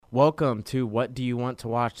Welcome to What Do You Want to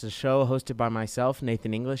Watch, the show hosted by myself,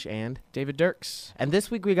 Nathan English, and David Dirks. And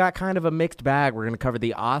this week we got kind of a mixed bag. We're going to cover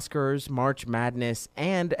the Oscars, March Madness,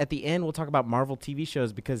 and at the end we'll talk about Marvel TV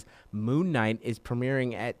shows because Moon Knight is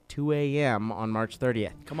premiering at 2 a.m. on March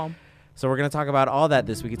 30th. Come on. So we're going to talk about all that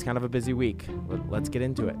this week. It's kind of a busy week. Let's get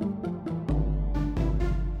into it.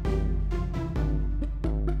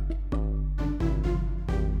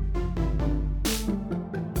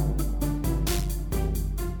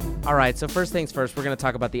 All right, so first things first, we're going to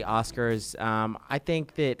talk about the Oscars. I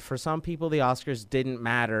think that for some people, the Oscars didn't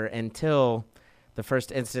matter until the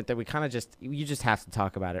first incident that you just have to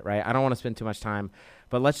talk about it, right? I don't want to spend too much time,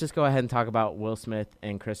 but let's just go ahead and talk about Will Smith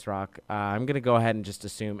and Chris Rock. I'm going to go ahead and just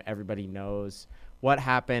assume everybody knows what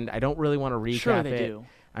happened. I don't really want to recap Sure they do.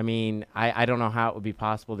 I mean, I don't know how it would be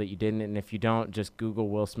possible that you didn't, and if you don't, just Google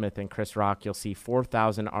Will Smith and Chris Rock. You'll see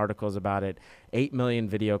 4,000 articles about it, 8 million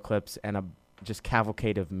video clips, and a just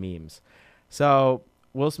cavalcade of memes. So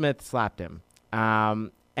Will Smith slapped him.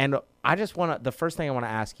 And I just the first thing I want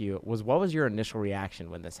to ask you was, what was your initial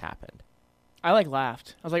reaction when this happened? I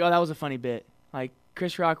laughed. I was like, oh, that was a funny bit. Like,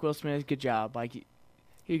 Chris Rock, Will Smith, good job. Like,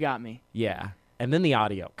 you got me. Yeah. And then the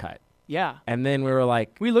audio cut. Yeah. And then we were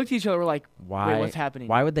like, we looked at each other, we're like, why? Wait, what's happening?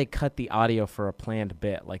 Why would they cut the audio for a planned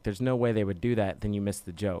bit? Like, there's no way they would do that. Then you missed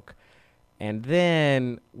the joke. And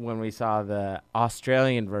then when we saw the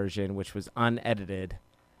Australian version, which was unedited,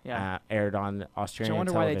 aired on Australian I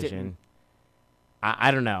wonder television. Why they didn't.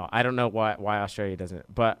 I don't know. I don't know why Australia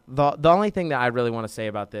doesn't. But the only thing that I really want to say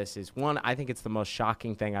about this is, one, I think it's the most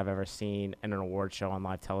shocking thing I've ever seen in an award show on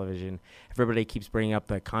live television. Everybody keeps bringing up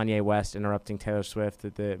the Kanye West interrupting Taylor Swift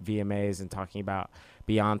at the VMAs and talking about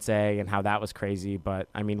Beyonce and how that was crazy. But,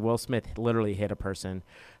 I mean, Will Smith literally hit a person.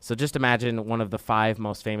 So just imagine one of the 5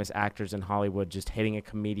 most famous actors in Hollywood just hitting a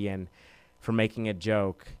comedian for making a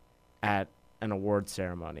joke at an award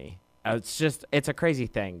ceremony. It's a crazy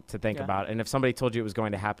thing to think about. And if somebody told you it was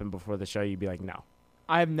going to happen before the show, you'd be like, no.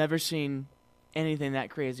 I have never seen anything that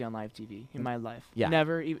crazy on live TV in my life. Yeah.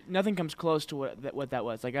 Never. Nothing comes close to what that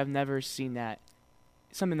was. Like, I've never seen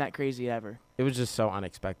something that crazy ever. It was just so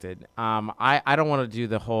unexpected. I don't want to do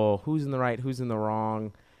the whole who's in the right, who's in the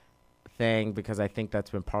wrong thing, because I think that's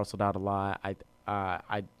been parceled out a lot.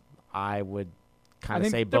 I would kind of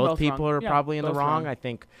say both people are probably in the wrong. I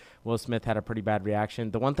think Will Smith had a pretty bad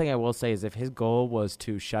reaction. The one thing I will say is, if his goal was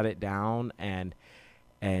to shut it down and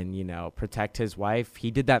protect his wife,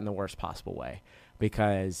 he did that in the worst possible way,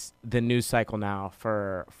 because the news cycle now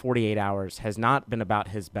for 48 hours has not been about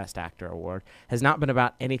his Best Actor award, has not been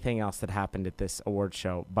about anything else that happened at this award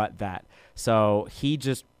show but that. So he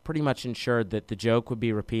just pretty much ensured that the joke would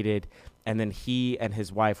be repeated, and then he and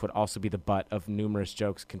his wife would also be the butt of numerous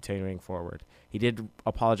jokes continuing forward. He did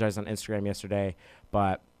apologize on Instagram yesterday,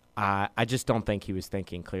 but I just don't think he was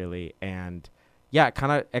thinking clearly. And yeah, it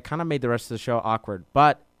kind of made the rest of the show awkward.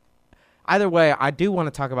 But either way, I do want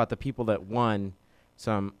to talk about the people that won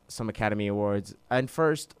some Academy Awards. And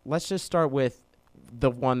first, let's just start with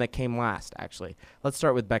the one that came last, actually. Let's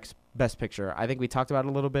start with Best Picture. I think we talked about it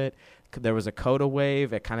a little bit. There was a coda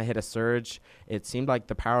wave. It kind of hit a surge. It seemed like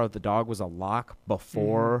The Power of the Dog was a lock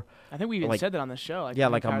before. I think we even said that on the show.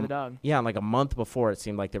 Like Power of the Dog. Yeah, like a month before, it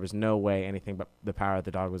seemed like there was no way anything but The Power of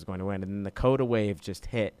the Dog was going to win. And then the coda wave just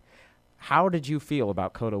hit. How did you feel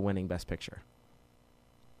about coda winning Best Picture?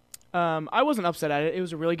 I wasn't upset at it. It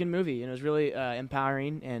was a really good movie, and it was really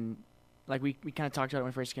empowering. And like we kind of talked about it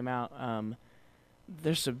when it first came out.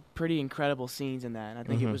 There's some pretty incredible scenes in that, and I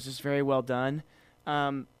think it was just very well done.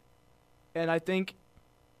 And I think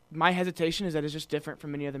my hesitation is that it's just different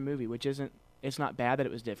from any other movie, which it's not bad that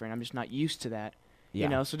it was different. I'm just not used to that,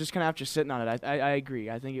 so just kind of after sitting on it, I agree.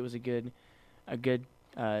 I think it was a good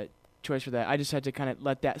choice for that. I just had to kind of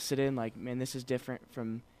let that sit in, like, man, this is different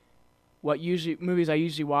from what movies I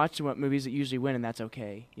usually watch and what movies that usually win, and that's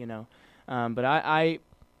okay, But I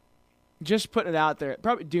just putting it out there,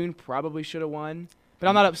 Dune probably should have won, but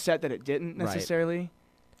I'm not upset that it didn't necessarily. Right.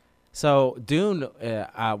 So Dune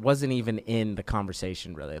wasn't even in the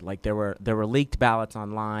conversation, really. Like, there were leaked ballots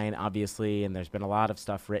online, obviously, and there's been a lot of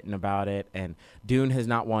stuff written about it. And Dune has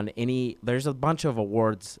not won any. There's a bunch of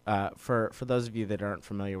awards for those of you that aren't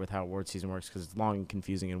familiar with how award season works, because it's long and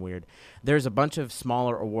confusing and weird. There's a bunch of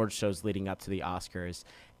smaller award shows leading up to the Oscars,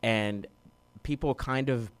 and people kind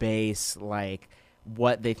of base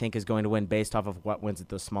what they think is going to win based off of what wins at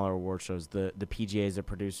those smaller award shows. The PGAs, the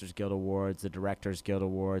Producers Guild Awards, the Directors Guild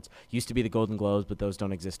Awards. Used to be the Golden Globes, but those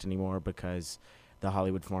don't exist anymore because the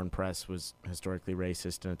Hollywood Foreign Press was historically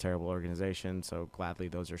racist and a terrible organization, so gladly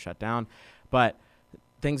those are shut down. But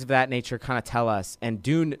things of that nature kind of tell us. And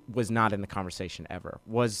Dune was not in the conversation ever.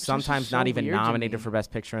 Was sometimes so not even weird to nominated me. for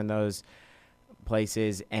Best Picture in those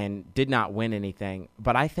places and did not win anything.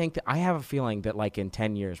 But I think I have a feeling that like in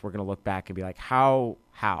 10 years we're going to look back and be like, how?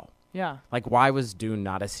 Yeah. Like, why was Dune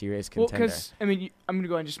not a serious contender? Well, because, I mean, I'm going to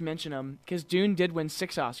go ahead and just mention them. Because Dune did win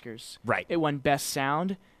 6 Oscars. Right. It won Best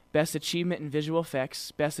Sound, Best Achievement in Visual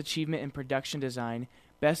Effects, Best Achievement in Production Design,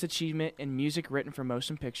 Best Achievement in Music Written for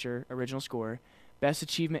Motion Picture, Original Score, Best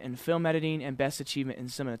Achievement in Film Editing, and Best Achievement in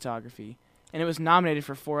Cinematography. And it was nominated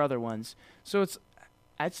for 4 other ones. So it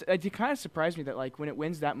kind of surprised me that, like, when it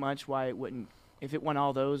wins that much, why it wouldn't, if it won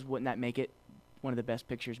all those, wouldn't that make it one of the best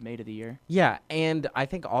pictures made of the year? Yeah, and I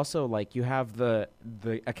think also like you have the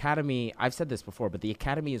Academy. I've said this before, but the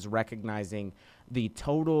Academy is recognizing the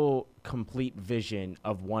total complete vision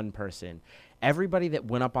of one person. Everybody that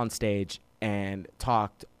went up on stage and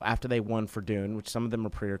talked after they won for Dune, which some of them were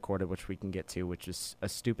pre-recorded, which we can get to, which is a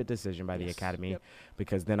stupid decision by the Academy,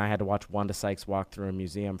 because then I had to watch Wanda Sykes walk through a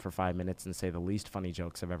museum for 5 minutes and say the least funny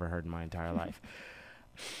jokes I've ever heard in my entire life.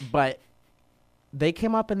 But they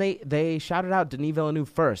came up and they shouted out Denis Villeneuve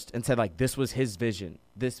first and said, like, this was his vision.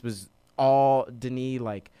 This was all Denis,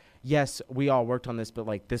 like, yes, we all worked on this, but,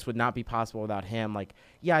 like, this would not be possible without him. Like,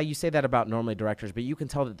 yeah, you say that about normally directors, but you can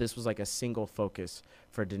tell that this was, like, a single focus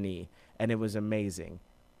for Denis, and it was amazing.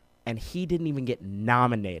 And he didn't even get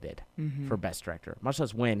nominated for Best Director, much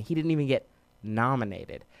less win. He didn't even get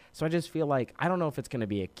nominated. So I just feel like, I don't know if it's going to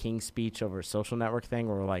be a King's Speech over a Social Network thing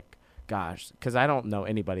or, like, gosh, because I don't know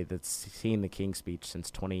anybody that's seen the King's Speech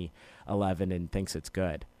since 2011 and thinks it's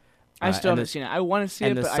good. I still haven't seen it. I want to see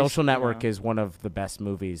it, but the Social Network is one of the best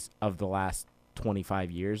movies of the last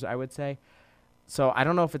 25 years, I would say. So I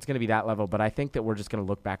don't know if it's going to be that level, but I think that we're just going to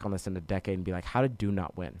look back on this in a decade and be like, how did Dune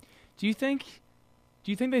not win? Do you think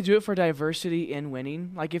they do it for diversity in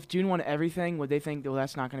winning? Like, if Dune won everything, would they think, well,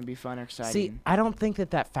 that's not going to be fun or exciting? See, I don't think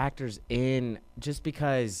that factors in just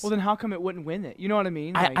because... Well, then how come it wouldn't win it? You know what I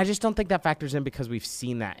mean? I just don't think that factors in because we've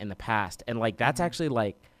seen that in the past. And, like, that's actually,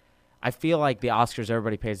 like... I feel like the Oscars,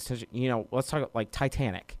 everybody pays attention. You know, let's talk about, like,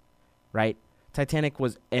 Titanic, right? Titanic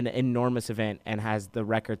was an enormous event and has the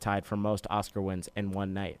record tied for most Oscar wins in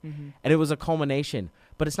one night. And it was a culmination.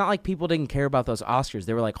 But it's not like people didn't care about those Oscars.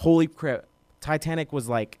 They were like, holy crap. Titanic was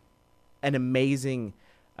like an amazing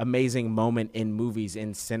moment in movies,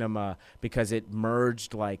 in cinema, because it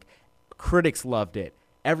merged, like, critics loved it.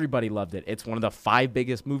 Everybody loved it. It's one of the 5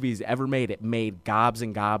 biggest movies ever made. It made gobs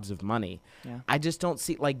and gobs of money. Yeah. I just don't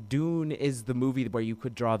see, like, Dune is the movie where you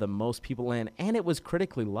could draw the most people in, and it was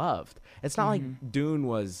critically loved. It's not like Dune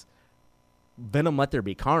was Venom Let There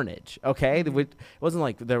Be Carnage, okay? It wasn't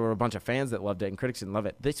like there were a bunch of fans that loved it and critics didn't love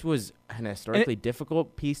it. This was an historically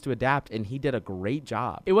difficult piece to adapt, and he did a great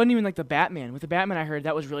job. It wasn't even like the Batman. With the Batman, I heard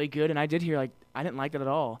that was really good, and I did hear, like, I didn't like that at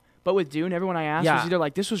all. But with Dune, everyone I asked was either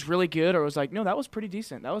like, this was really good, or was like, no, that was pretty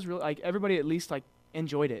decent. That was really, like, everybody at least, like,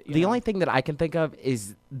 enjoyed it. The only thing that I can think of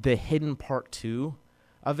is the hidden part 2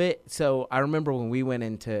 of it. So I remember when we went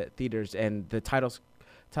into theaters and the title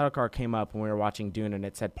card came up when we were watching Dune, and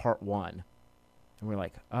it said part 1. And we're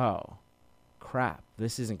like, oh, crap.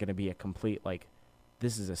 This isn't going to be a complete, like,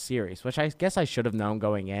 this is a series, which I guess I should have known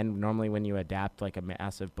going in. Normally when you adapt, like, a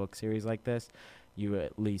massive book series like this, you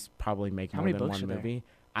at least probably make more than one movie.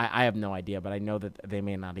 I have no idea, but I know that they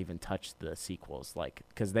may not even touch the sequels, like,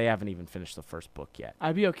 because they haven't even finished the first book yet.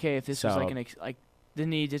 I'd be okay if this was like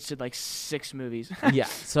Denis did like 6 movies. Yeah,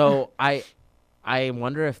 so I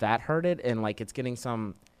wonder if that hurt it, and like it's getting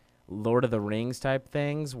some Lord of the Rings type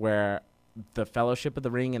things where the Fellowship of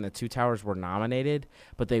the Ring and the Two Towers were nominated,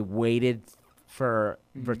 but they waited for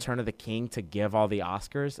Return of the King to give all the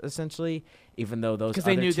Oscars, essentially, even though those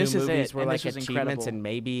other 2 movies were like achievements, and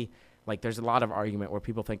maybe. Like, there's a lot of argument where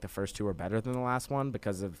people think the first 2 are better than the last one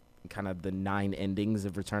because of kind of the 9 endings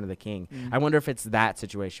of Return of the King. I wonder if it's that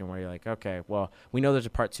situation where you're like, okay, well, we know there's a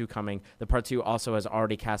part 2 coming. The part 2 also has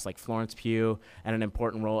already cast, like, Florence Pugh in an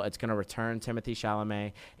important role. It's going to return Timothée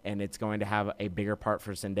Chalamet, and it's going to have a bigger part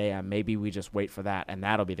for Zendaya. Maybe we just wait for that, and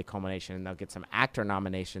that'll be the culmination, and they'll get some actor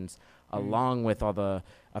nominations along with all the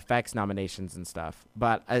effects nominations and stuff.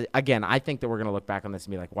 But, again, I think that we're going to look back on this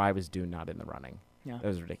and be like, why was Dune not in the running? Yeah, that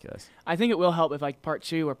was ridiculous. I think it will help if, like, part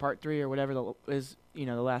 2 or part 3 or whatever is, you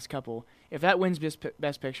know, the last couple. If that wins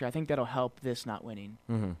best picture, I think that'll help this not winning.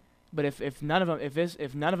 But if none of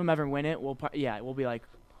them ever win it, we'll be like,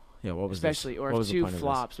 yeah, what was especially this? Or if 2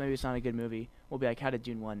 flops, maybe it's not a good movie. We'll be like, how did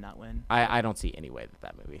Dune 1 not win? I don't see any way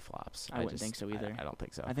that movie flops. I wouldn't think so either. I don't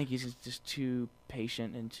think so. I think he's just too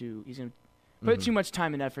patient and he's gonna put too much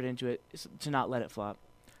time and effort into it to not let it flop.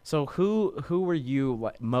 So who were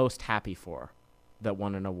you most happy for that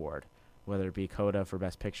won an award? whether it be Coda for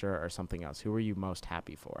Best Picture or something else? Who were you most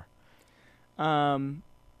happy for?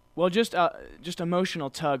 Well, just emotional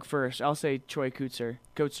tug first. I'll say Troy Kotsur.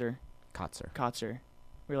 Kotzer.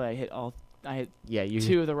 Really, I hit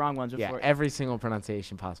two of the wrong ones before. Yeah, every single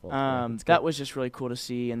pronunciation possible. That was just really cool to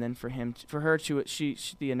see. And then for her to,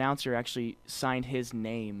 the announcer actually signed his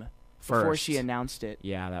name before she announced it.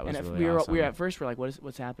 Yeah, that was and really awesome. We at first were like,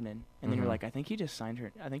 what's happening? And then you're like, I think she just signed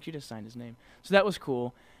his name. So that was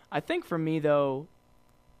cool. I think for me though,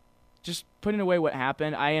 just putting away what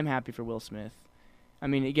happened, I am happy for Will Smith. I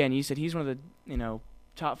mean, again, you said he's one of the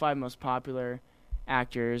top 5 most popular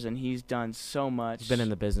actors, and he's done so much. He's been in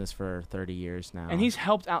the business for 30 years now. And he's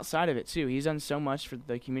helped outside of it, too. He's done so much for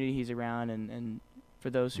the community he's around and for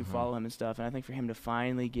those who follow him and stuff. And I think for him to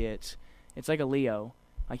finally get – it's like a Leo.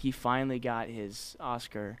 Like, he finally got his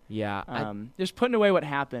Oscar. Yeah. Just putting away what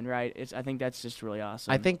happened, right? I think that's just really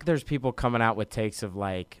awesome. I think there's people coming out with takes of,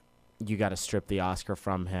 like, you got to strip the Oscar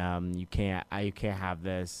from him. You can't have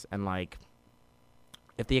this. And, like,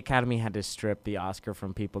 if the Academy had to strip the Oscar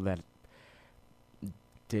from people that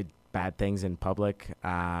did bad things in public,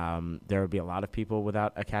 there would be a lot of people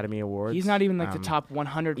without Academy Awards. He's not even like the top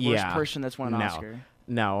 100 worst person that's won an Oscar.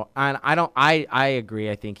 No, and I agree.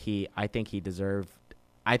 I think he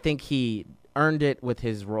earned it with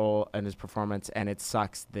his role and his performance, and it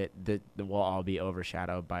sucks that we'll all be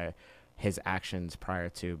overshadowed by his actions prior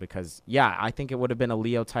to, because I think it would have been a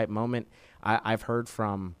Leo type moment. I've heard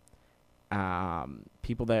from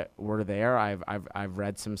people that were there. I've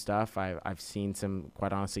read some stuff. I've seen some,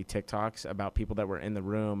 quite honestly, TikToks about people that were in the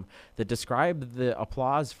room that described the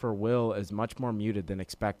applause for Will as much more muted than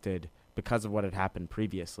expected because of what had happened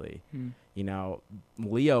previously.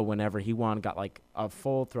 Leo, whenever he won, got like a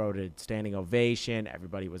full-throated standing ovation.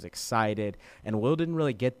 Everybody was excited, and Will didn't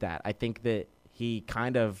really get that. I think that he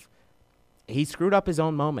screwed up his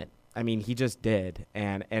own moment. I mean, he just did,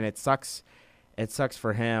 and it sucks. It sucks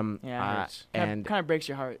for him. Yeah, and kind of breaks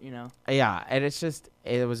your heart, Yeah, and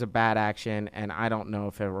it was a bad action, and I don't know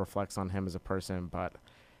if it reflects on him as a person, but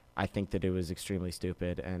I think that it was extremely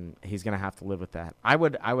stupid, and he's gonna have to live with that. I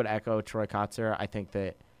would echo Troy Kotsur. I think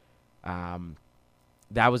that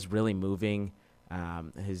that was really moving,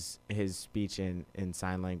 his speech in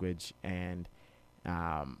sign language, and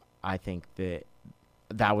I think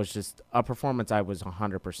that was just a performance I was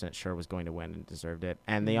 100% sure was going to win and deserved it.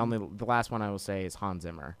 And the last one I will say is Hans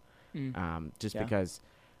Zimmer, because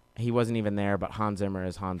he wasn't even there, but Hans Zimmer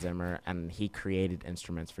is Hans Zimmer, and he created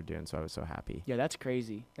instruments for doing so. I was so happy. Yeah, that's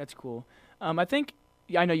crazy. That's cool. I think,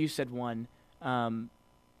 I know you said one.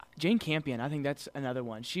 Jane Campion, I think that's another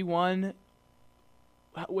one. She won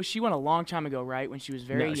a long time ago, right? When she was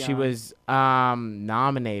very young. She was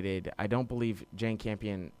nominated. I don't believe Jane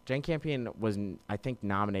Campion was, I think,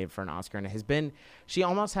 nominated for an Oscar, and it has been. She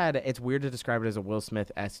almost had. It's weird to describe it as a Will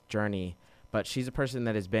Smith-esque journey, but she's a person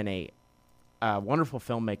that has been a wonderful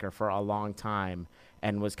filmmaker for a long time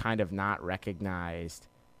and was kind of not recognized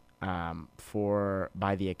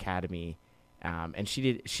by the Academy. And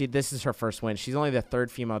this is her first win. She's only the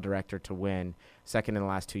 3rd female director to win. Second in the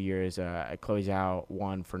last 2 years. Chloe Zhao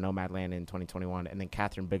won for Nomadland in 2021, and then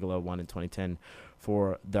Catherine Bigelow won in 2010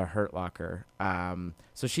 for The Hurt Locker.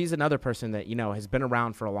 So she's another person that has been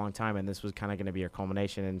around for a long time, and this was kind of going to be her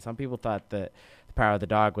culmination. And some people thought that The Power of the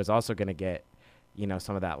Dog was also going to get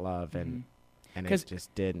some of that love, and it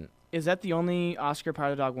just didn't. Is that the only Oscar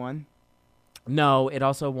Power of the Dog won? No, it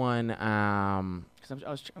also won. I'm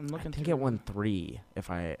looking. I think it won 3, if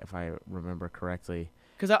I remember correctly.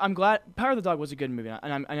 Because I'm glad Power of the Dog was a good movie,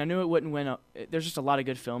 and I knew it wouldn't win. There's just a lot of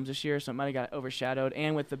good films this year, so it might have got overshadowed.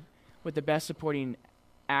 And with the Best Supporting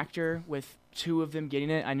Actor, with 2 of them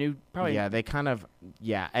getting it, I knew probably. Yeah, they kind of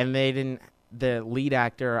and they didn't. The lead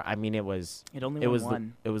actor, I mean, it only won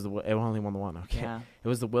one. It only won the one. Okay, yeah. It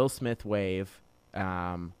was the Will Smith wave.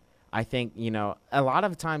 I think, a lot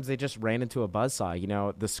of times they just ran into a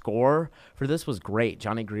buzzsaw. The score for this was great.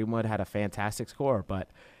 Johnny Greenwood had a fantastic score, but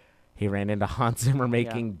he ran into Hans Zimmer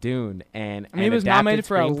making Dune. And he was nominated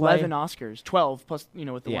for 11 Oscars, 12 plus,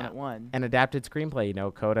 with the one it won. An adapted screenplay,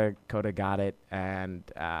 Coda got it, and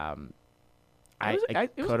Coda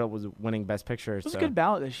was winning Best Picture. It was a good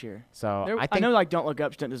ballot this year. So I know, Don't Look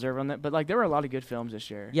Up didn't deserve on that, but there were a lot of good films this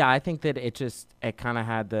year. Yeah, I think that it kind of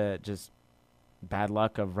had the just bad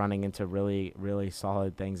luck of running into really, really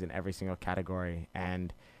solid things in every single category.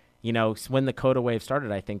 And, when the Coda wave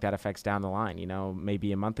started, I think that affects down the line.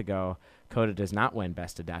 Maybe a month ago, Coda does not win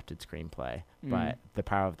Best Adapted Screenplay, but The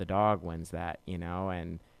Power of the Dog wins that,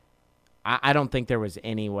 and I don't think there was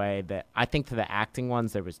any way that – I think to the acting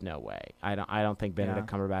ones, there was no way. I don't think Benedict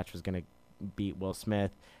Cumberbatch was going to beat Will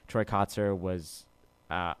Smith. Troy Kotsur was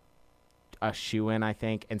a shoo-in, I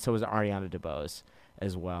think, and so was Ariana DeBose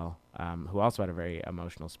as well, who also had a very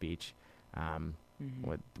emotional speech,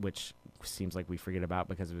 which seems like we forget about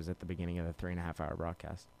because it was at the beginning of the 3.5-hour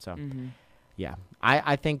broadcast. So, yeah,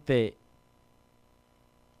 I think that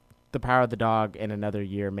The Power of the Dog in another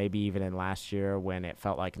year, maybe even in last year when it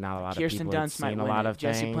felt like not a lot Kirsten of people Dunst had seen might a win lot it. of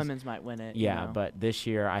Jesse things. Plemons might win it. Yeah, you know. but this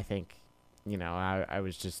year I think, I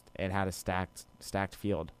was just, it had a stacked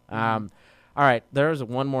field. All right, there's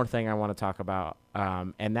one more thing I want to talk about,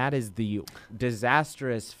 and that is the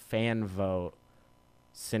disastrous fan vote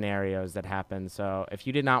scenarios that happened. So if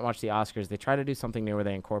you did not watch the Oscars, they tried to do something new where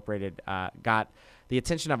they incorporated, got the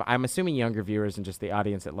attention of, I'm assuming, younger viewers and just the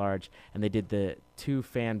audience at large, and they did the 2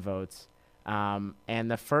 fan votes.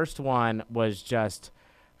 And the first one was just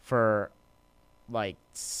for, like,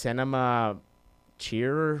 cinema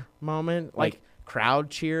cheer moment, like crowd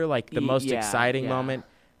cheer, like the most exciting moment.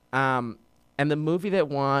 And the movie that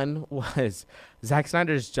won was Zack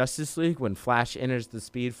Snyder's Justice League when Flash enters the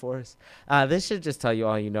Speed Force. This should just tell you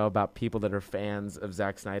all you know about people that are fans of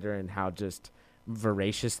Zack Snyder and how just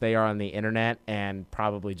voracious they are on the internet and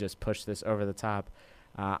probably just push this over the top.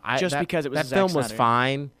 Because it was that Zack film was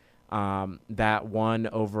Snyder. fine. That won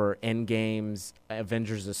over Endgame's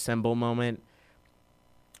Avengers Assemble moment.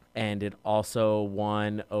 And it also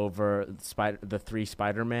won over the 3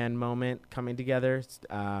 Spider-Man moment coming together.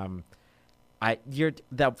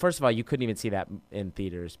 First of all, you couldn't even see that in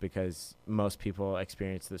theaters because most people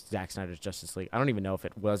experienced this Zack Snyder's Justice League. I don't even know if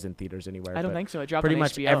it was in theaters anywhere. I don't think so. It dropped pretty on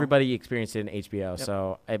much HBO. everybody experienced it in HBO. Yep.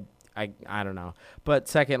 So I don't know. But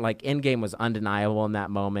second, like, Endgame was undeniable in that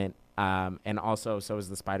moment. And also, so was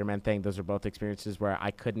the Spider-Man thing. Those are both experiences where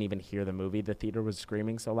I couldn't even hear the movie. The theater was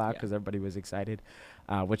screaming so loud because everybody was excited,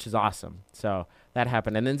 which is awesome. So that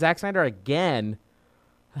happened. And then Zack Snyder again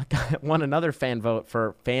won another fan vote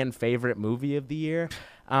for fan favorite movie of the year.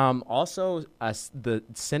 Also, the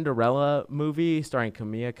Cinderella movie starring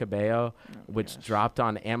Camila Cabello, which dropped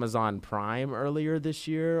on Amazon Prime earlier this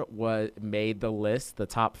year, made the list, the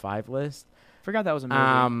top 5 list. Forgot that was a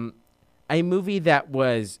movie. A movie that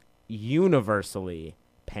was universally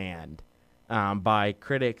panned by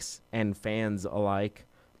critics and fans alike.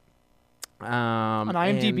 On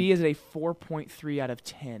IMDb, is it a 4.3 out of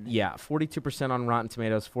 10? Yeah, 42% on Rotten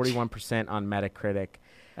Tomatoes, 41% on Metacritic.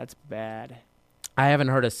 That's bad. I haven't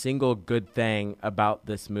heard a single good thing about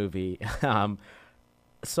this movie.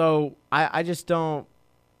 So I just don't.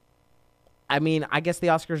 I mean, I guess the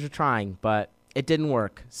Oscars are trying, but it didn't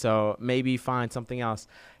work. So maybe find something else.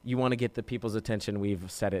 You want to get the people's attention. We've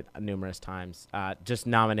said it numerous times. Just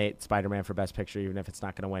nominate Spider-Man for Best Picture, even if it's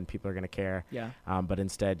not going to win. People are going to care. Yeah. But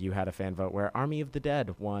instead, you had a fan vote where Army of the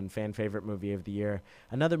Dead won Fan Favorite Movie of the Year.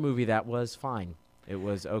 Another movie that was fine. It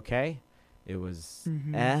was okay. It was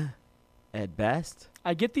at best.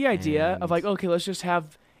 I get the idea of, like, okay, let's just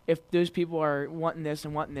have, if those people are wanting this,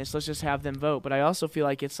 let's just have them vote. But I also feel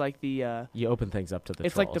like it's like the you open things up to the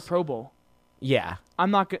it's trolls. like the Pro Bowl. Yeah. I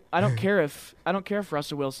don't care if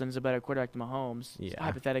Russell Wilson's a better quarterback than Mahomes. Yeah.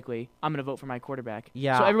 Hypothetically, I'm gonna vote for my quarterback.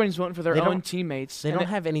 Yeah. So everybody's voting for their They own don't- teammates. They and don't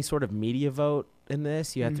have any sort of media vote in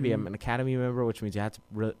this. You have to be an Academy member, which means you have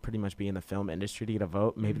to pretty much be in the film industry to get a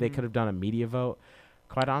vote. Maybe they could have done a media vote.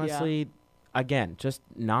 Quite honestly, again, just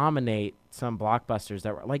nominate some blockbusters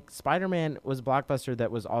that were like Spider-Man was a blockbuster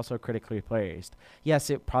that was also critically praised.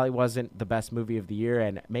 Yes, it probably wasn't the best movie of the year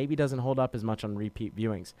and maybe doesn't hold up as much on repeat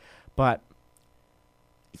viewings. But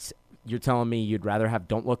you're telling me you'd rather have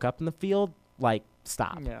Don't Look Up in the Field? Like,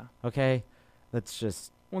 stop. Yeah. Okay? That's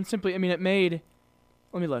just... Well, simply, I mean, it made...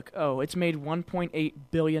 Let me look. Oh, it's made $1.8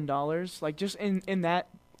 billion. Like, just in that...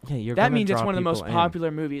 Yeah, that means it's one of the most popular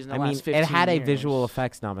movies in the last 15 years. It had a visual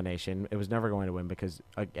effects nomination. It was never going to win because,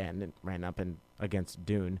 again, it ran up against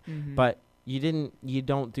Dune. But you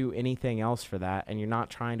don't do anything else for that, and you're not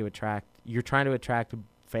trying to attract... You're trying to attract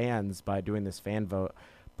fans by doing this fan vote,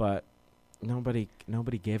 but nobody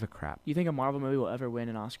gave a crap. You think a Marvel movie will ever win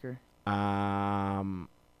an Oscar?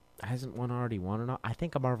 Hasn't one already won or not? I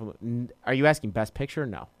think a Marvel... Are you asking Best Picture?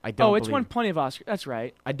 No. I don't. Oh, it's won plenty of Oscars. That's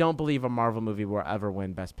right. I don't believe a Marvel movie will ever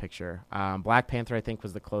win Best Picture. Black Panther, I think,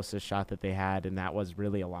 was the closest shot that they had, and that was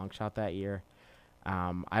really a long shot that year.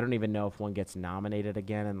 I don't even know if one gets nominated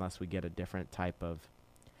again unless we get a different type of...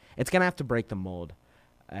 It's going to have to break the mold.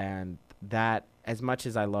 And that, as much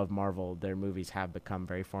as I love Marvel, their movies have become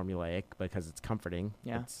very formulaic because it's comforting.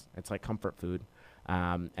 Yeah. It's like comfort food.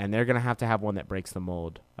 And they're going to have one that breaks the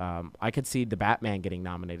mold. I could see the Batman getting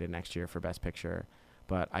nominated next year for Best Picture,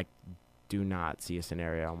 but I do not see a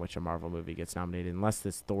scenario in which a Marvel movie gets nominated unless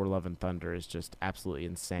this Thor Love and Thunder is just absolutely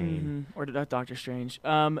insane. Or Doctor Strange.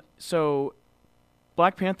 So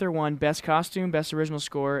Black Panther won Best Costume, Best Original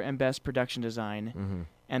Score, and Best Production Design. Mm-hmm.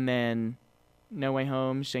 And then No Way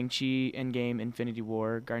Home, Shang-Chi, Endgame, Infinity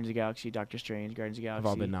War, Guardians of the Galaxy, Doctor Strange, Guardians of the Galaxy. Have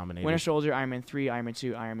all been nominated. Winter Soldier, Iron Man 3, Iron Man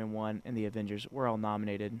 2, Iron Man 1, and The Avengers were all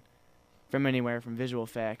nominated. From anywhere from visual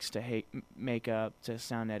effects to makeup to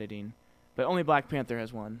sound editing. But only Black Panther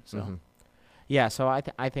has won. So. Mm-hmm. Yeah, so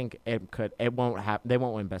I think it won't happen. They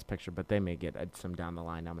won't win Best Picture, but they may get some down the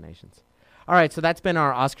line nominations. All right, so that's been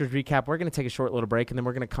our Oscars recap. We're going to take a short little break, and then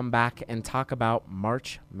we're going to come back and talk about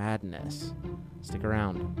March Madness. Stick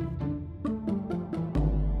around.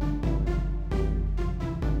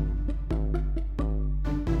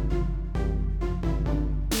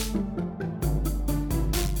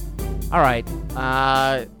 All right.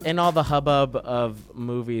 In all the hubbub of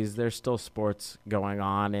movies, there's still sports going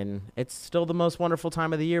on, and it's still the most wonderful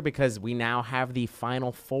time of the year because we now have the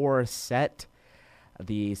Final Four set.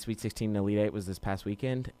 The Sweet 16 Elite Eight was this past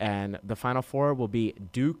weekend, and the Final Four will be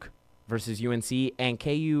Duke versus UNC and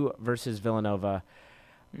KU versus Villanova.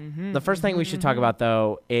 Mm-hmm, the first thing we should talk about,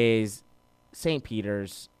 though, is St.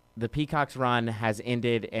 Peter's. The Peacocks' run has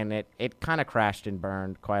ended, and it kind of crashed and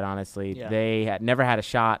burned, quite honestly. Yeah. They had never had a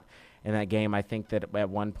shot in that game. I think that at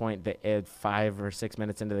one point, 5 or 6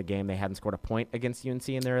 minutes into the game, they hadn't scored a point against UNC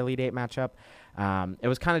in their Elite Eight matchup. It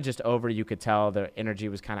was kind of just over. You could tell the energy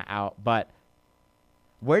was kind of out, but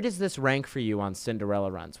where does this rank for you on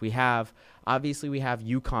Cinderella runs? Obviously we have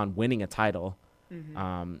UConn winning a title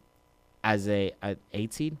as an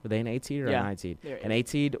 8 seed. Were they an 8 seed or a 9 seed? An 8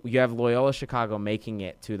 seed. You have Loyola Chicago making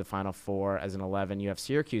it to the Final Four as an 11. You have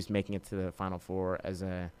Syracuse making it to the Final Four as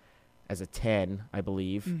a 10, I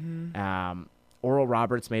believe. Mm-hmm. Oral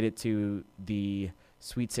Roberts made it to the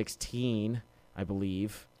Sweet 16, I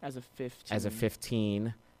believe. As a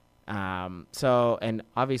 15. And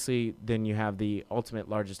obviously then you have the ultimate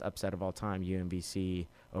largest upset of all time, UMBC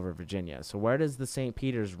over Virginia. So where does the St.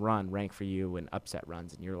 Peter's run rank for you in upset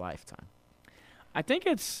runs in your lifetime? I think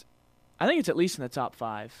it's at least in the top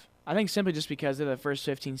 5. I think simply just because they're the first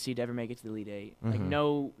 15 seed to ever make it to the Elite Eight. Mm-hmm.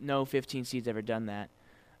 Like no 15 seeds ever done that.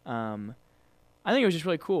 I think it was just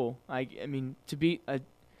really cool. To beat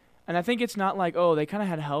and I think it's not like, they kind of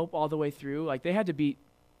had help all the way through. Like they had to beat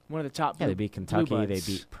one of the top. Yeah, they beat Kentucky. They Bloods.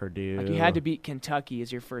 beat Purdue. Like you had to beat Kentucky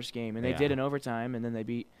as your first game, and they did in overtime, and then they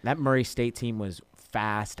beat. That Murray State team was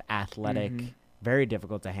fast, athletic, very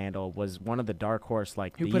difficult to handle. Was one of the dark horse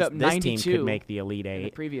who put up this team could make the Elite Eight in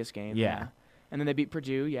the previous game. Yeah. And then they beat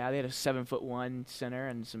Purdue. Yeah, they had a 7'1" center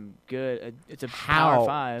and some good. It's a Power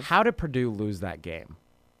 5. How did Purdue lose that game?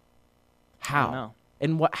 How? I don't know.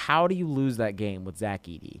 And how do you lose that game with Zach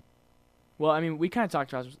Edey? Well, we kind of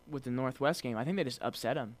talked about with the Northwest game. I think they just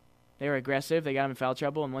upset him. They were aggressive. They got him in foul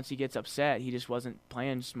trouble, and once he gets upset, he just wasn't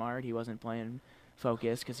playing smart. He wasn't playing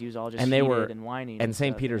focused because he was all just heated and whining. And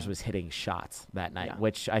St. Peter's was hitting shots that night,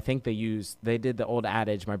 which I think they did the old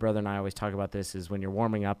adage, my brother and I always talk about this, is when you're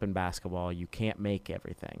warming up in basketball, you can't make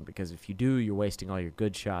everything, because if you do, you're wasting all your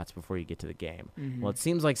good shots before you get to the game. Mm-hmm. Well, it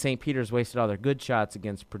seems like St. Peter's wasted all their good shots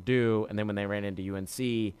against Purdue, and then when they ran into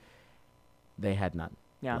UNC, they had none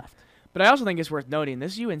left. But I also think it's worth noting,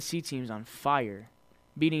 this UNC team's on fire,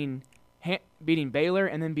 beating Baylor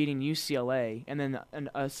and then beating UCLA, and then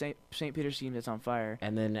a St. Peter's team that's on fire.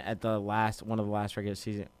 And then at one of the last regular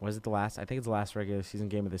season, was it the last? I think it's the last regular season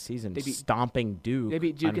game of the season. They stomping Duke. They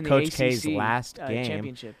beat Duke in Coach the K's ACC last game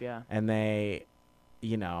championship. Yeah. And this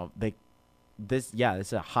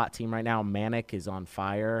is a hot team right now. Manic is on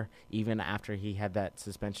fire even after he had that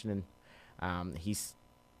suspension, and he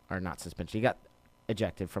got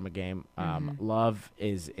ejected from a game. Love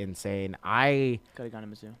is insane. I could have gone to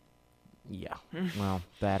Mizzou. Yeah, well,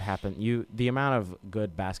 that happened. The amount of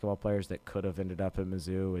good basketball players that could have ended up at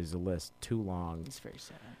Mizzou is a list too long. It's very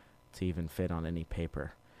sad to even fit on any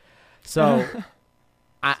paper. So,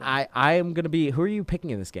 I am gonna be. Who are you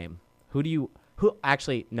picking in this game?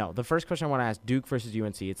 Actually, no. The first question I want to ask: Duke versus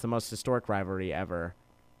UNC. It's the most historic rivalry ever.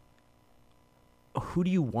 Who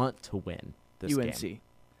do you want to win this game? UNC.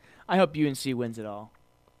 I hope UNC wins it all.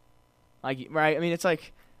 Right? It's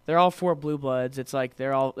like they're all 4 blue bloods. It's like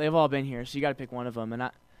they've all been here, so you got to pick one of them. And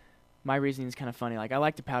my reasoning is kind of funny. Like I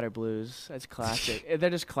like the Powder Blues. It's classic. They're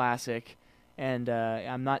just classic. And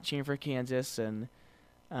I'm not cheering for Kansas. And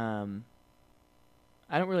I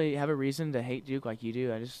don't really have a reason to hate Duke like you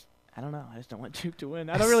do. I don't know. I just don't want Duke to win.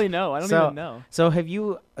 I don't really know. I don't even know.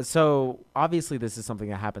 So obviously this is something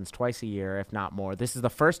that happens twice a year, if not more. This is the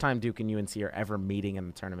first time Duke and UNC are ever meeting in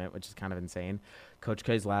the tournament, which is kind of insane. Coach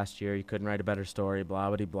K's last year, you couldn't write a better story,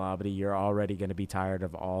 blah, blah, blah. You're already going to be tired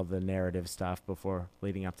of all the narrative stuff before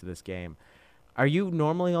leading up to this game. Are you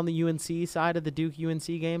normally on the UNC side of the Duke UNC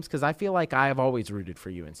games? Because I feel like I have always rooted for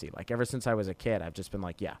UNC. Like, ever since I was a kid, I've just been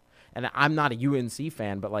like, yeah. And I'm not a UNC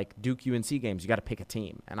fan, but, like, Duke UNC games, you got to pick a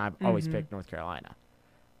team. And I've always picked North Carolina.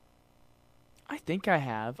 I think I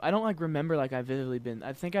have. I don't, like, remember, like, I've vividly been.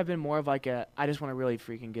 I think I've been more of, like, I just want a really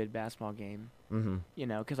freaking good basketball game. You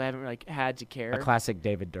know, because I haven't, like, had to care. A classic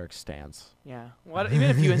David Dirks stance. Yeah. Well, even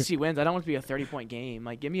if UNC wins, I don't want it to be a 30-point game.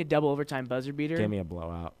 Like, give me a double overtime buzzer beater. Give me a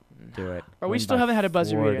blowout. Do it. Or we still haven't had a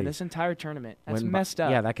buzzer beater in this entire tournament. That's messed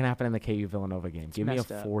up. Yeah, that can happen in the KU Villanova game. Give me a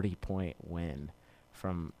 40-point win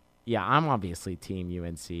from. Yeah, I'm obviously Team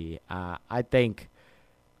UNC. I think.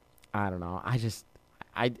 I don't know.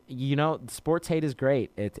 Sports hate is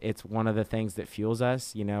great. It's one of the things that fuels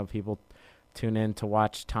us. You know, people tune in to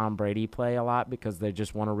watch Tom Brady play a lot because they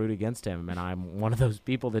just want to root against him, and I'm one of those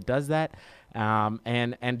people that does that.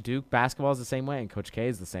 And Duke basketball is the same way, and Coach K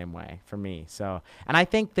is the same way for me. So, and I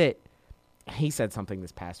think that he said something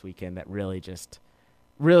this past weekend that really just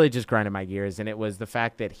grinded my gears, and it was the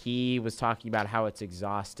fact that he was talking about how it's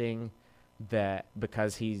exhausting that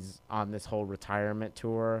because he's on this whole retirement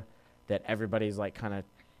tour that everybody's like kind of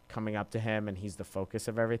coming up to him and he's the focus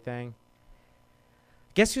of everything.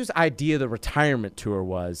 Guess whose idea the retirement tour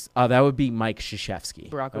was? Oh, that would be Mike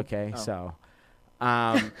Krzyzewski. Okay, so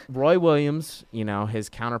Roy Williams, you know, his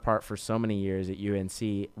counterpart for so many years at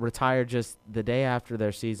UNC, retired just the day after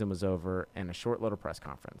their season was over in a short little press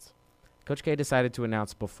conference. Coach K decided to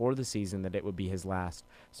announce before the season that it would be his last,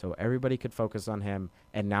 so everybody could focus on him,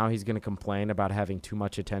 and now he's going to complain about having too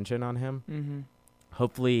much attention on him.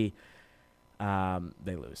 Hopefully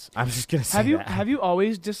they lose. I'm just going to say that. Have you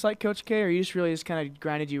always disliked Coach K, or you just really kind of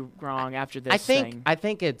grinded you wrong after this thing? I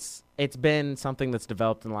think it's been something that's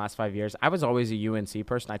developed in the last 5 years. I was always a UNC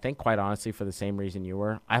person. I think, quite honestly, for the same reason you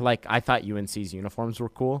were. I thought UNC's uniforms were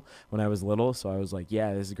cool when I was little, so I was like,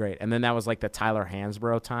 yeah, this is great. And then that was like the Tyler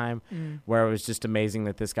Hansbrough time where it was just amazing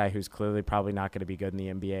that this guy who's clearly probably not going to be good in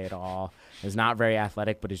the NBA at all, is not very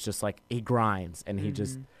athletic, but he's just like, he grinds, and he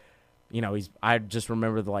just – you know, I just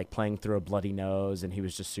remember playing through a bloody nose, and he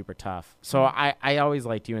was just super tough. So I always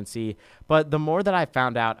liked UNC. But the more that I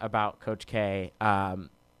found out about Coach K, the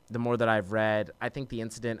more that I've read, I think the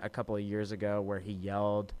incident a couple of years ago where he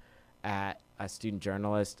yelled at a student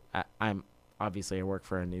journalist, I work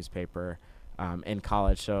for a newspaper in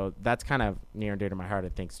college, so that's kind of near and dear to my heart. I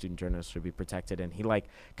think student journalists should be protected, and he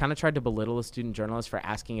kind of tried to belittle a student journalist for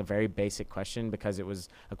asking a very basic question because it was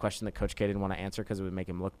a question that Coach K didn't want to answer because it would make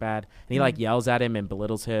him look bad, and he yells at him and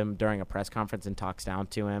belittles him during a press conference and talks down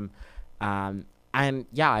to him. And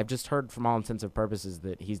yeah, I've just heard from all intents and purposes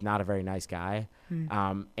that he's not a very nice guy.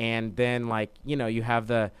 And then you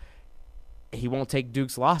have he won't take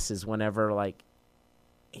Duke's losses whenever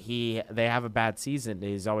they have a bad season.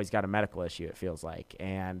 He's always got a medical issue, it feels like.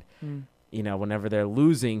 And, you know, whenever they're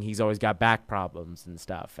losing, he's always got back problems and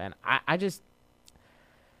stuff. And I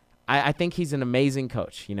think he's an amazing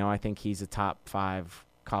coach. You know, I think he's a top 5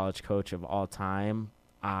 college coach of all time.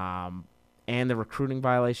 And the recruiting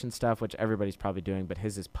violation stuff, which everybody's probably doing, but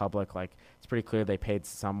his is public. It's pretty clear they paid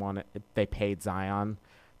Zion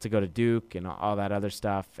to go to Duke and all that other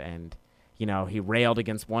stuff. And, you know, he railed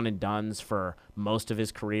against one-and-dones for most of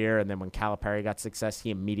his career, and then when Calipari got success, he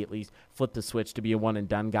immediately flipped the switch to be a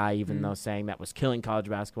one-and-done guy, even though saying that was killing college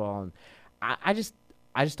basketball. And I just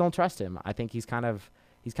don't trust him. I think he's kind of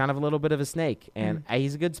a little bit of a snake, and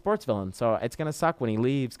he's a good sports villain. So it's gonna suck when he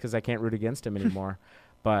leaves because I can't root against him anymore.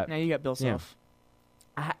 But now you got Bill Self.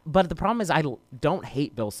 But the problem is I don't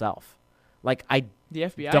hate Bill Self. The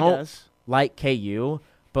FBI don't does. Like KU.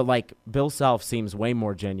 But, Bill Self seems way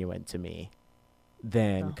more genuine to me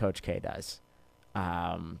than Coach K does.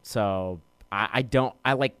 So I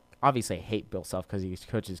obviously hate Bill Self because he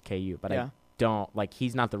coaches KU, but I don't,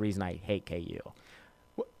 he's not the reason I hate KU.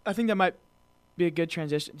 Well, I think that might be a good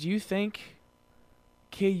transition. Do you think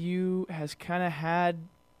KU has kind of had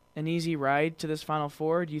an easy ride to this Final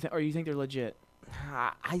Four? Or you think they're legit?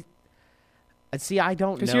 I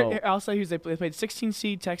don't know. I'll say they played 16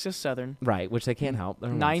 seed Texas Southern. Right, which they can't help. They're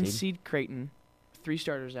 9 seed Creighton, 3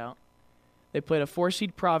 starters out. They played a 4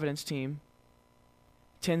 seed Providence team,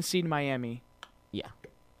 10 seed Miami. Yeah.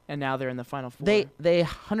 And now they're in the Final Four. They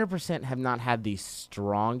 100% have not had the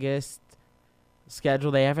strongest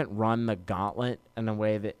schedule. They haven't run the gauntlet in a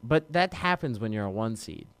way but that happens when you're a 1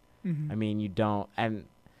 seed. I mean, you don't. And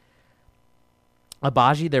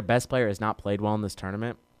Abaji, their best player, has not played well in this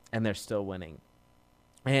tournament, and they're still winning.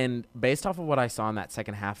 And based off of what I saw in that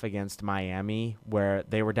second half against Miami, where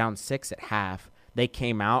they were down 6 at half, they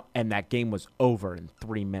came out and that game was over in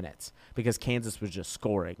 3 minutes because Kansas was just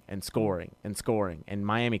scoring and scoring and scoring, and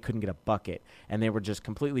Miami couldn't get a bucket, and they were just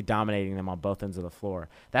completely dominating them on both ends of the floor.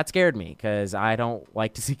 That scared me because I don't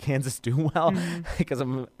like to see Kansas do well because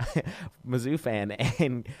I'm a Mizzou fan,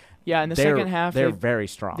 and in the second half they're very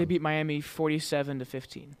strong. They beat Miami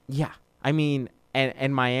 47-15. Yeah, I mean,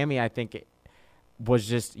 and Miami, I think was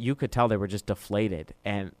just, you could tell they were just deflated,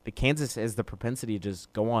 and the Kansas has the propensity to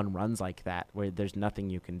just go on runs like that where there's nothing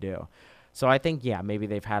you can do. So I think, maybe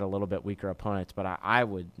they've had a little bit weaker opponents, but I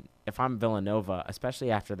would, if I'm Villanova,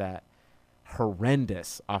 especially after that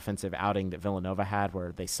horrendous offensive outing that Villanova had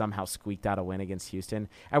where they somehow squeaked out a win against Houston,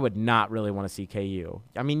 I would not really want to see KU.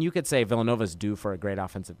 I mean, you could say Villanova's due for a great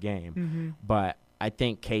offensive game, but I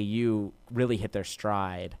think KU really hit their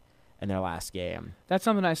stride in their last game. That's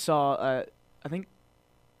something I saw. I think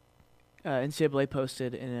NCAA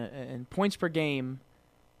posted in points per game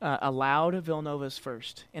allowed Villanova's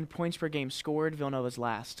first, and points per game scored Villanova's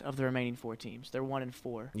last of the remaining 4 teams. They're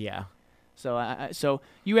 1-4. Yeah. So so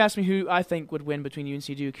you asked me who I think would win between UNC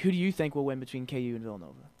Duke. Who do you think will win between KU and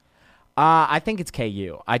Villanova? I think it's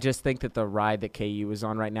KU. I just think that the ride that KU is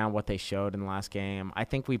on right now, what they showed in the last game, I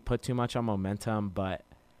think we put too much on momentum, but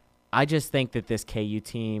I just think that this KU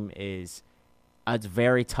team is it's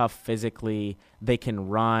very tough physically. They can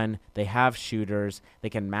run. They have shooters. They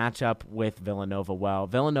can match up with Villanova well.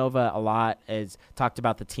 Villanova a lot is talked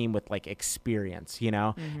about the team with like experience,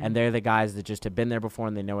 and they're the guys that just have been there before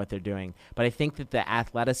and they know what they're doing. But I think that the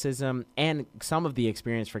athleticism and some of the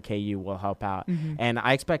experience for KU will help out. And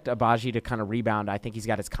I expect Abaji to kind of rebound. I think he's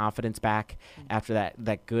got his confidence back after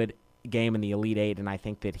that good game in the Elite Eight, and I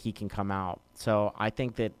think that he can come out. So I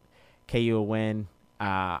think that KU will win.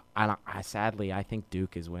 Sadly, I think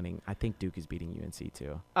Duke is winning. I think Duke is beating UNC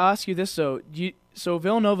too. I'll ask you this, so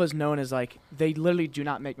Villanova is known as like they literally do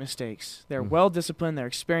not make mistakes. They're well disciplined, they're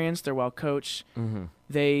experienced, they're well coached.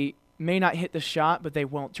 They may not hit the shot, but they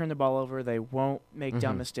won't turn the ball over. They won't make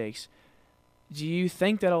dumb mistakes. Do you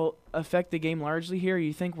think that'll affect the game largely here? Or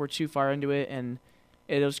you think we're too far into it and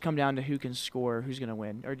it'll just come down to who can score, who's going to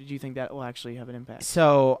win? Or do you think that will actually have an impact?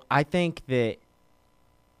 So I think that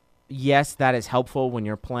yes, that is helpful when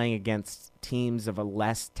you're playing against teams of a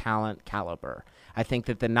less talent caliber. I think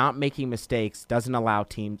that the not making mistakes doesn't allow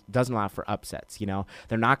for upsets.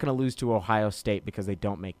 They're not going to lose to Ohio State because they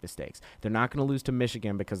don't make mistakes. They're not going to lose to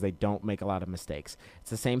Michigan because they don't make a lot of mistakes. It's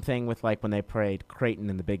the same thing with like when they played Creighton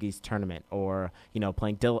in the Big East tournament, or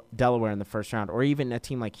playing Delaware in the first round, or even a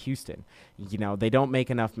team like Houston. They don't make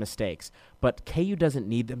enough mistakes. But KU doesn't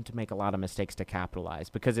need them to make a lot of mistakes to capitalize,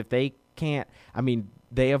 because if they can't,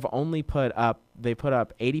 they have only put up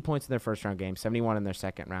 80 points in their first round game, 71 in their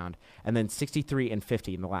second round, and then 63 and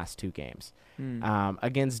 50 in the last 2 games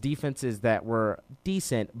against defenses that were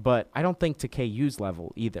decent, but I don't think to KU's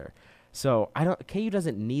level either. So KU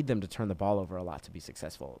doesn't need them to turn the ball over a lot to be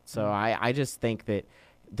successful. So I just think that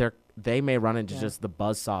they may run into just the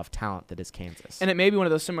buzzsaw of talent that is Kansas. And it may be one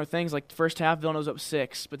of those similar things, like the first half, Villanova's up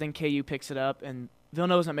 6, but then KU picks it up, and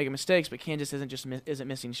Villanova's not making mistakes, but Kansas isn't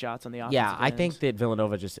missing shots on the offensive Yeah, I ends. think that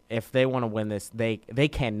Villanova if they want to win this, they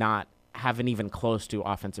cannot have an even close to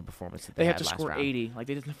offensive performance that they have had to last score round. 80 like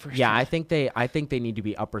they did in the first Yeah, half. I think they need to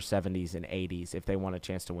be upper 70s and 80s if they want a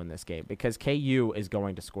chance to win this game, because KU is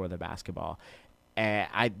going to score the basketball.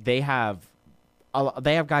 They have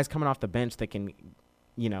guys coming off the bench that can,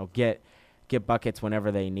 get buckets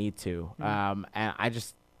whenever they need to. And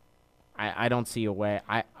I don't see a way.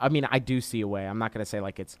 I do see a way. I'm not going to say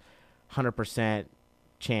like it's 100%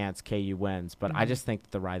 chance KU wins, but I just think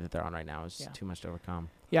that the ride that they're on right now is too much to overcome.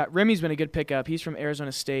 Yeah, Remy's been a good pickup. He's from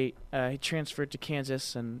Arizona State. He transferred to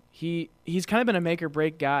Kansas, and he's kind of been a make or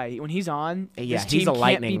break guy. When he's on, this team he's a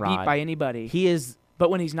lightning can't be beat rod by anybody. He is. But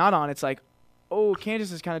when he's not on, it's like, oh,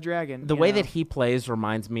 Kansas is kind of dragging. The way that he plays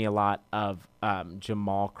reminds me a lot of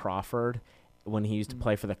Jamal Crawford when he used to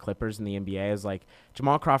play for the Clippers in the NBA. Is like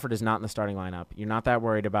Jamal Crawford is not in the starting lineup. You're not that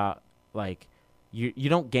worried about like. You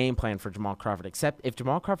don't game plan for Jamal Crawford, except if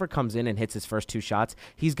Jamal Crawford comes in and hits his first 2 shots,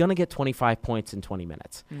 he's going to get 25 points in 20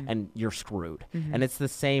 minutes, and you're screwed. And it's the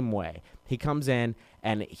same way. He comes in,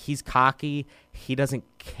 and he's cocky. He doesn't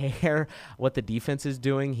care what the defense is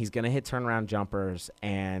doing. He's going to hit turnaround jumpers,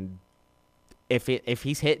 and if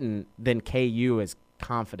he's hitting, then KU is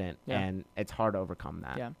confident, and it's hard to overcome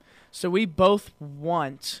that. Yeah. So we both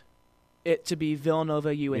want it to be Villanova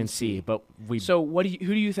UNC. But so who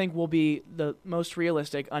do you think will be the most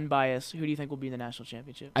realistic, unbiased? Who do you think will be in the national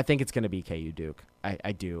championship? I think it's going to be KU Duke.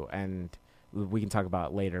 I do, and we can talk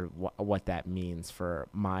about later what that means for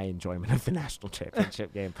my enjoyment of the national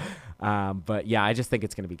championship game. But yeah, I just think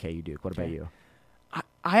it's going to be KU Duke. What about you?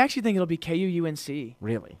 I actually think it'll be KU UNC.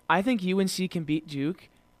 Really? I think UNC can beat Duke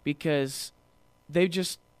because they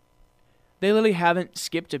literally haven't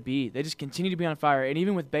skipped a beat. They just continue to be on fire. And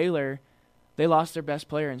even with Baylor, they lost their best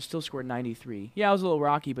player and still scored 93. Yeah, it was a little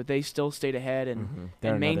rocky, but they still stayed ahead and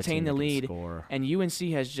maintained the lead. And UNC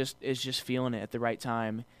is just feeling it at the right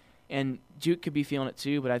time. And Duke could be feeling it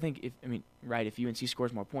too, but I think if UNC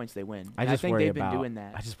scores more points, they win. I think they've been doing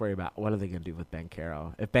that. I just worry about what are they going to do with Ben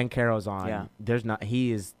Caro. If Ben Caro's on,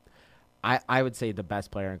 he is I would say the best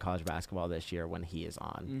player in college basketball this year when he is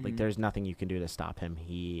on. Mm-hmm. Like there's nothing you can do to stop him.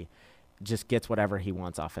 He just gets whatever he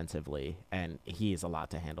wants offensively, and he is a lot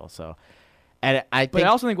to handle. So, but I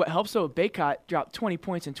also think what helps though, Baycott dropped 20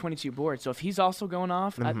 points and 22 boards. So if he's also going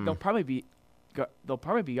off, they'll probably be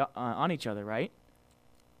on each other, right?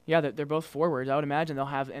 Yeah, they're both forwards. I would imagine they'll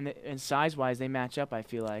have, and size-wise, they match up, I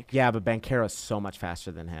feel like. Yeah, but Ben Caro is so much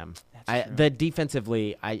faster than him. That's true. The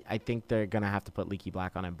defensively, I think they're going to have to put Leaky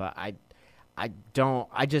Black on him, but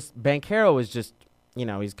Ben Caro is just,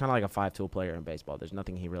 he's kind of like a five-tool player in baseball. There's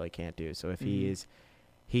nothing he really can't do. So if he's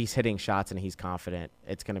hitting shots and he's confident,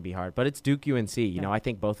 it's going to be hard. But it's Duke UNC. I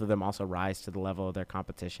think both of them also rise to the level of their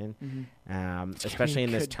competition, especially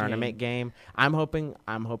in this tournament game. I'm hoping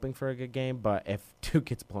for a good game. But if Duke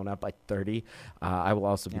gets blown up by 30, I will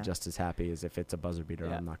also be just as happy as if it's a buzzer beater.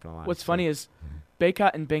 I'm not going to lie. What's funny is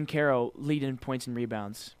Baycott and Ben Caro lead in points and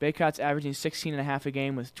rebounds. Baycott's averaging 16.5 a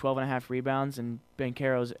game with 12.5 rebounds, and Ben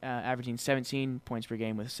Caro's averaging 17 points per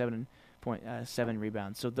game with 7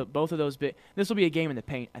 rebounds. So both of those this will be a game in the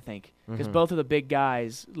paint, I think, because both of the big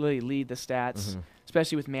guys really lead the stats,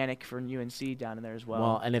 especially with Manic for UNC down in there as well.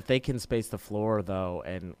 Well, and if they can space the floor though,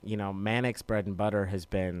 and Manic's bread and butter has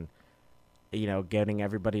been, getting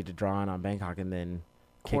everybody to draw on Bangkok and then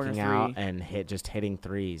kicking out and hitting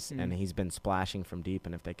threes, and he's been splashing from deep.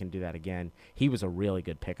 And if they can do that again, he was a really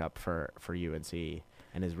good pickup for UNC.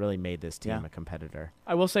 And has really made this team a competitor.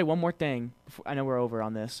 I will say one more thing. I know we're over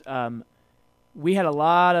on this. We had a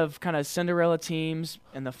lot of kind of Cinderella teams,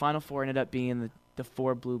 and the Final Four ended up being the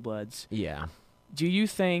 4 Blue Bloods. Yeah. Do you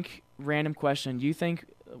think, random question, do you think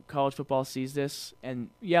college football sees this? And,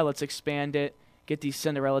 let's expand it, get these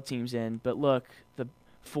Cinderella teams in. But, look, the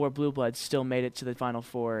 4 Blue Bloods still made it to the Final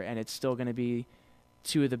Four, and it's still going to be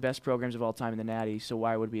 2 of the best programs of all time in the Natty. So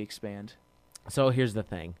why would we expand? So here's the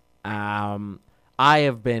thing. I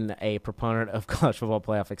have been a proponent of college football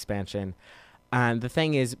playoff expansion. And the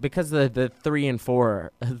thing is, because the 3 and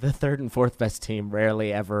 4, the third and fourth best team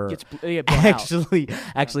rarely ever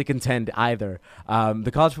actually contend either.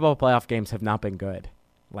 The college football playoff games have not been good,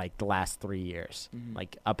 like the last 3 years,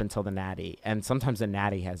 like up until the Natty. And sometimes the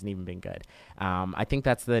Natty hasn't even been good. I think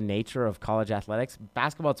that's the nature of college athletics.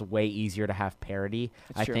 Basketball, it's way easier to have parity,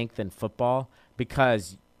 I think, than football,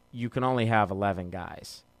 because you can only have 11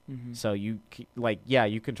 guys. So you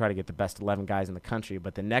can try to get the best 11 guys in the country,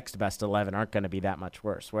 but the next best 11 aren't going to be that much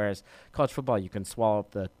worse. Whereas college football, you can swallow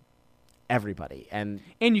up everybody, and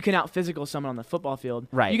you can out physical someone on the football field.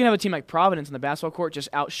 Right. You can have a team like Providence on the basketball court just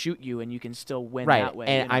outshoot you, and you can still win that way.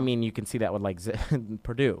 And you can see that with like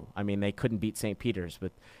Purdue. I mean, they couldn't beat St. Peter's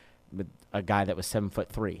with a guy that was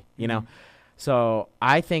 7'3". So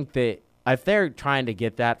I think that if they're trying to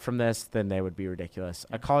get that from this, then they would be ridiculous.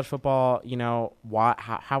 A college football,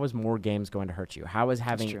 how is more games going to hurt you? How is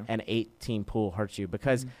having an 8-team pool hurt you?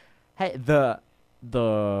 Because, hey, some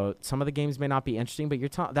of the games may not be interesting, but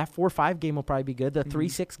that 4-5 game will probably be good. The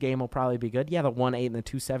 3-6 game will probably be good. Yeah, the 1-8 and the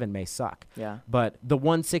 2-7 may suck. Yeah. But the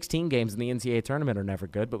 1-16 games in the NCAA tournament are never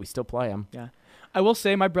good, but we still play them. Yeah. I will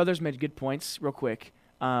say my brothers made good points real quick.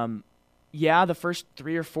 The first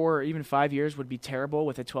 3 or 4 or even 5 years would be terrible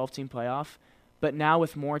with a 12-team playoff. But now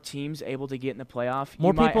with more teams able to get in the playoff,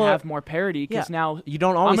 you might have more parity because now you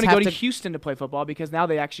don't always I'm going to go to Houston to play football because now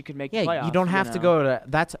they actually could make the playoff. You don't have to go to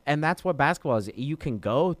that's what basketball is. You can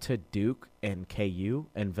go to Duke and KU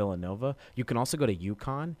and Villanova. You can also go to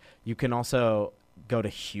UConn. You can also go to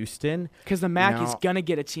Houston because the MAC is gonna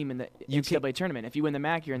get a team in the NCAA tournament. If you win the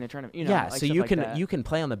MAC, you're in the tournament. So you can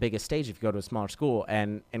play on the biggest stage if you go to a smaller school.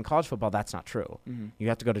 And in college football, that's not true. You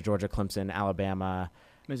have to go to Georgia, Clemson, Alabama,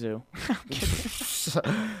 Mizzou,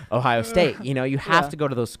 Ohio State. You have to go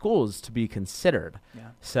to those schools to be considered. Yeah.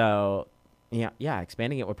 So,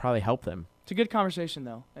 expanding it would probably help them. It's a good conversation,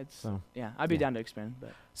 though. I'd be down to expand.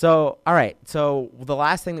 But. So, all right. So the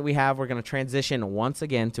last thing that we have, we're going to transition once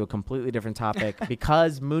again to a completely different topic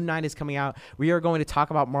because Moon Knight is coming out. We are going to talk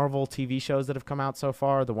about Marvel TV shows that have come out so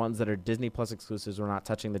far, the ones that are Disney Plus exclusives. We're not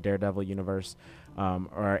touching the Daredevil universe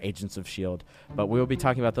or Agents of S.H.I.E.L.D., but we will be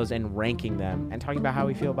talking about those and ranking them and talking about how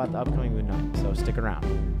we feel about the upcoming Moon Knight. So stick around.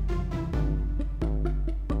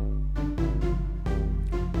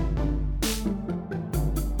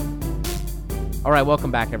 All right, welcome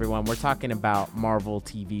back, everyone. We're talking about Marvel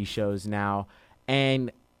TV shows now,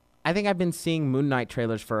 and I think I've been seeing Moon Knight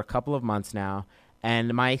trailers for a couple of months now,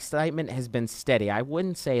 and my excitement has been steady. I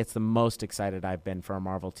wouldn't say it's the most excited I've been for a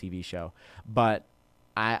Marvel TV show, but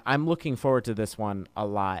I'm looking forward to this one a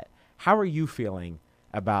lot. How are you feeling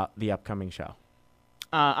about the upcoming show?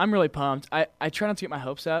 I'm really pumped. I try not to get my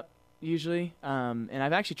hopes up usually, and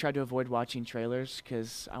I've actually tried to avoid watching trailers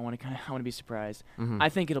because I want to be surprised. Mm-hmm. I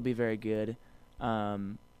think it'll be very good,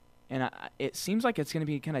 and it seems like it's going to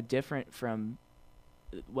be kind of different from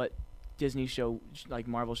what Disney like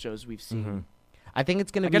Marvel shows we've seen. Mm-hmm. I think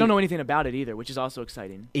it's going to I don't know anything about it either, which is also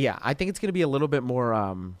exciting. Yeah, I think it's going to be a little bit more,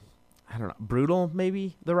 I don't know, brutal,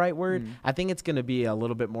 maybe the right word. I think it's going to be a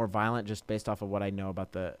little bit more violent just based off of what I know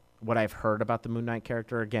about what I've heard about the Moon Knight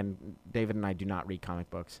character. Again, David and I do not read comic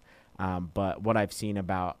books, but what I've seen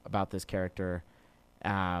about this character,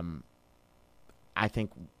 I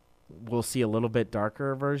think we'll see a little bit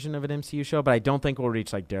darker version of an MCU show, but I don't think we'll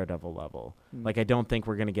reach like Daredevil level. Like, I don't think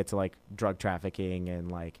we're going to get to like drug trafficking and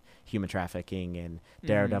like human trafficking and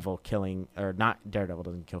Daredevil killing, or not, Daredevil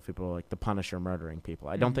doesn't kill people, like the Punisher murdering people.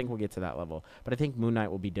 I don't think we'll get to that level, but I think Moon Knight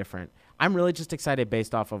will be different. I'm really just excited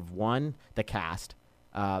based off of the cast.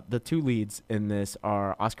 The two leads in this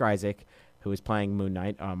are Oscar Isaac, who is playing Moon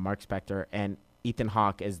Knight, Mark Spector, and Ethan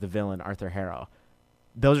Hawke as the villain, Arthur Harrow.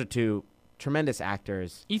 Those are two tremendous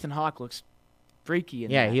actors. Ethan Hawke looks freaky.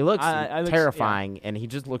 He looks terrifying, and he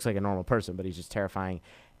just looks like a normal person, but he's just terrifying.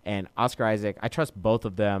 And Oscar Isaac, I trust both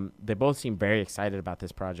of them. They both seem very excited about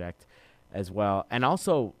this project as well. And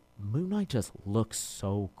also, Moon Knight just looks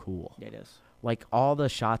so cool. Yeah, it is. Like, all the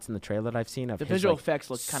shots in the trailer that I've seen of the his visual effects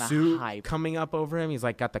look kind of hype coming up over him. He's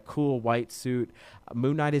like got the cool white suit.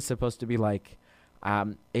 Moon Knight is supposed to be like,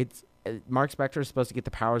 Mark Spector is supposed to get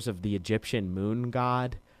the powers of the Egyptian moon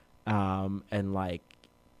god, and like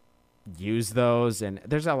use those. And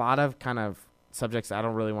there's a lot of kind of subjects I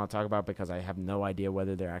don't really want to talk about because I have no idea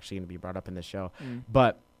whether they're actually going to be brought up in this show.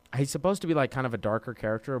 But he's supposed to be like kind of a darker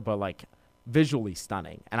character, but like visually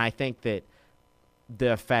stunning. And I think that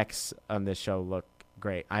the effects on this show look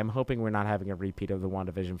great. I'm hoping we're not having a repeat of the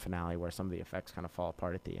WandaVision finale where some of the effects kind of fall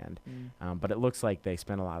apart at the end. But it looks like they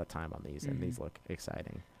spent a lot of time on these, and these look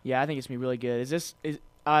exciting. Yeah, I think it's going to be really good.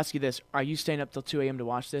 I'll ask you this. Are you staying up till 2 a.m. to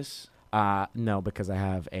watch this? No, because I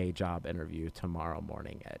have a job interview tomorrow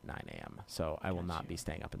morning at 9 a.m. So I will not be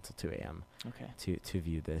staying up until 2 a.m. to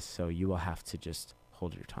view this. So you will have to just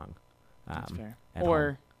hold your tongue. That's fair.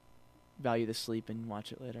 Or value the sleep and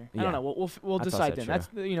watch it later. I don't know. We'll decide then.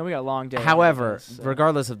 That's we got a long day. However,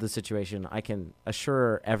 regardless of the situation, I can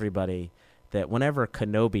assure everybody that whenever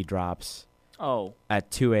Kenobi drops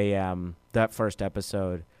at 2 a.m., that first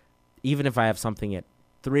episode, even if I have something at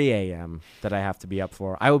 3 a.m. that I have to be up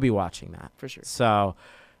for, I will be watching that. For sure. So,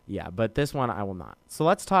 yeah, but this one I will not. So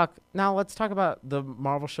let's talk about the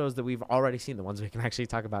Marvel shows that we've already seen, the ones we can actually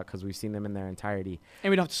talk about because we've seen them in their entirety.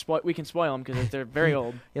 And we don't have to spoil. We can spoil them because they're very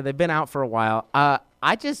old. Yeah, they've been out for a while.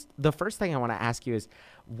 The first thing I want to ask you is,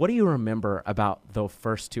 what do you remember about the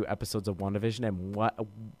first 2 episodes of WandaVision and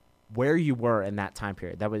where you were in that time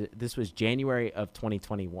period? This was January of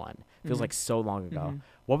 2021. Feels like so long ago.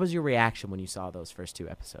 What was your reaction when you saw those first 2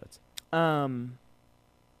 episodes?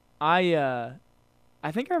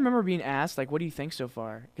 I think I remember being asked, like, what do you think so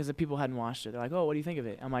far? Because the people hadn't watched it. They're like, oh, what do you think of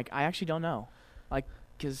it? I'm like, I actually don't know. Like,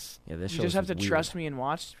 because you just have to trust me and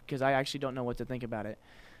watch because I actually don't know what to think about it.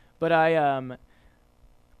 But I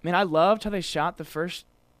loved how they shot the first,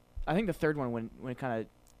 I think the third one when it kind of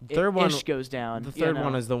goes down. The third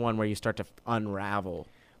one is the one where you start to unravel.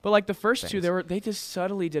 But like the first things. 2, they just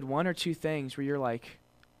subtly did 1 or 2 things where you're like,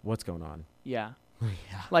 what's going on? Yeah.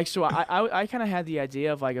 Yeah. Like, so I kind of had the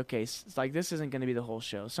idea of like, okay, it's like this isn't going to be the whole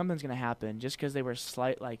show. Something's going to happen just because they were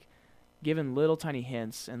given little tiny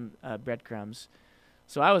hints and breadcrumbs.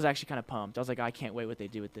 So I was actually kind of pumped. I was like, I can't wait what they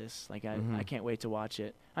do with this. Like, I can't wait to watch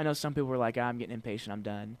it. I know some people were like, I'm getting impatient, I'm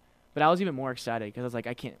done. But I was even more excited because I was like,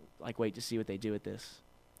 I can't wait to see what they do with this.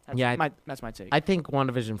 That's my take. I think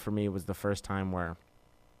WandaVision for me was the first time where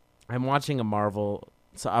I'm watching a Marvel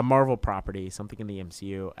property, something in the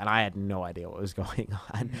MCU, and I had no idea what was going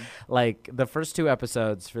on. Like, the first 2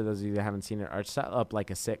 episodes, for those of you that haven't seen it, are set up like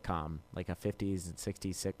a sitcom, like a 50s and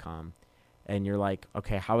 60s sitcom. And you're like,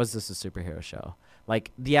 okay, how is this a superhero show?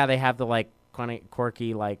 Like, yeah, they have the, like,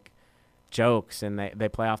 quirky, like, jokes, and they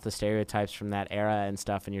play off the stereotypes from that era and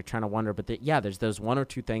stuff, and you're trying to wonder. But, there's those 1 or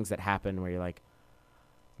 2 things that happen where you're like,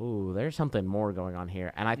 ooh, there's something more going on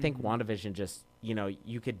here. And I think WandaVision just,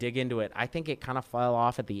 you could dig into it. I think it kind of fell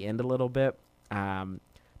off at the end a little bit,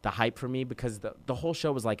 the hype for me, because the whole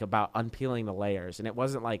show was like about unpeeling the layers. And it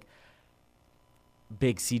wasn't like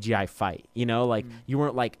big CGI fight, you know, like you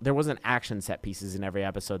weren't like, there wasn't action set pieces in every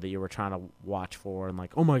episode that you were trying to watch for and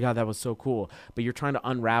like, oh my God, that was so cool. But you're trying to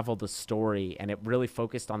unravel the story, and it really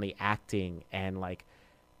focused on the acting and like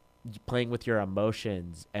playing with your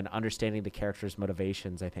emotions and understanding the characters'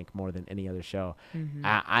 motivations, I think, more than any other show.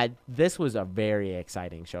 This was a very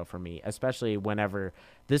exciting show for me, especially whenever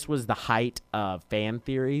this was the height of fan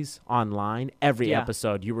theories online. Every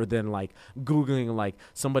episode, you were then like Googling, like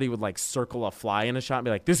somebody would like circle a fly in a shot and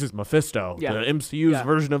be like, this is Mephisto, the MCU's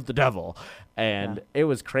version of the devil. And it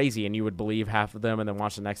was crazy, and you would believe half of them and then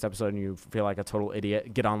watch the next episode and you feel like a total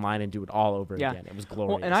idiot, get online and do it all over again. It was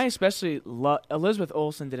glorious. Well, and I especially love Elizabeth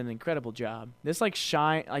Olsen did an incredible job. This like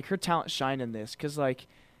her talent shined in this, because like,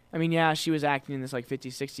 I mean, she was acting in this like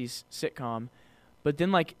 50s, 60s sitcom, but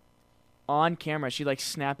then like on camera she like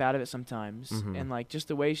snap out of it sometimes, and like just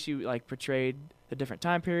the way she like portrayed the different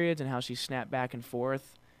time periods and how she snapped back and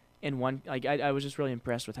forth in one, like I was just really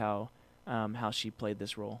impressed with how she played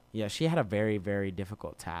this role. Yeah, she had a very, very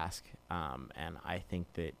difficult task, and I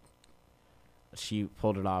think that she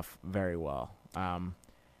pulled it off very well.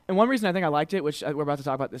 And one reason I think I liked it, which we're about to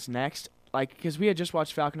talk about this next, like, because we had just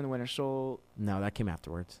watched Falcon and the Winter Soldier. No, that came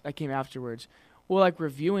afterwards. Well, like,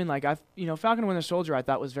 reviewing, like, Falcon and Winter Soldier I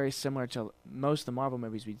thought was very similar to most of the Marvel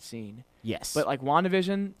movies we'd seen. Yes. But, like,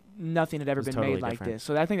 WandaVision, nothing had ever been totally made like different. this.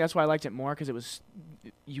 So I think that's why I liked it more, because it was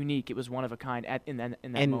unique. It was one of a kind in that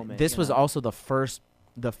moment. And this was also the first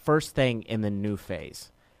thing in the new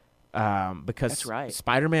phase. Because that's right.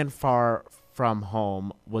 Spider-Man Far From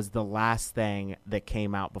Home was the last thing that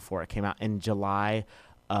came out before. It came out in July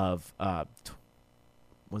of,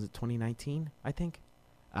 was it 2019, I think?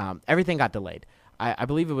 Everything got delayed. I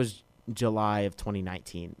believe it was July of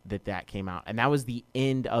 2019 that came out, and that was the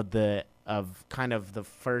end of the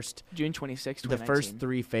first June 26th, the first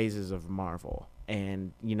three phases of Marvel.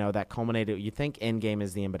 And that culminated. You think Endgame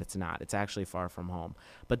is the end, but it's not. It's actually Far From Home.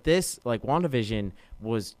 But this, like, WandaVision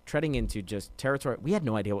was treading into just territory. We had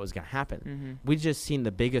no idea what was going to happen. We'd just seen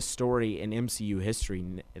the biggest story in MCU history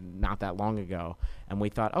not that long ago, and we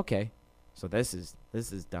thought, okay, so this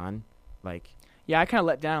is done. Like, I kind of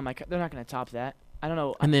let down. I'm like, they're not going to top that. I don't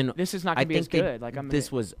know. And then this is not going to be as good. Like,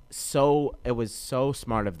 it was so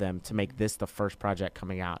smart of them to make this the first project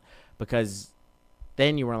coming out, because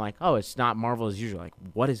then you were like, oh, it's not Marvel as usual. Like,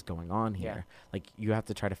 what is going on here? Yeah. Like, you have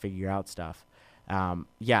to try to figure out stuff.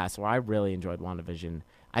 So I really enjoyed WandaVision.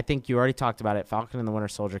 I think you already talked about it. Falcon and the Winter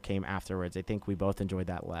Soldier came afterwards. I think we both enjoyed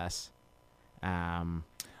that less. I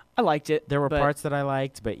liked it. There were parts that I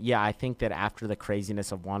liked, but I think that after the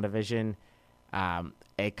craziness of WandaVision,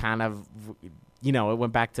 it kind of, it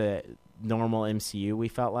went back to normal MCU, we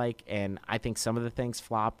felt like, and I think some of the things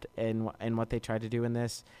flopped in what they tried to do in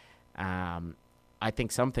this. I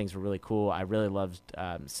think some things were really cool. I really loved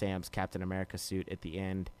Sam's Captain America suit at the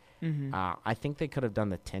end. I think they could have done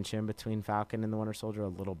the tension between Falcon and the Winter Soldier a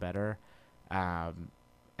little better.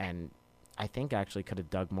 And I think actually could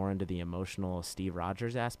have dug more into the emotional Steve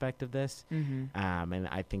Rogers aspect of this. And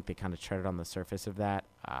I think they kind of treaded on the surface of that.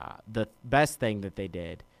 The best thing that they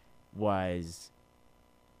did was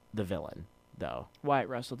the villain, though. Wyatt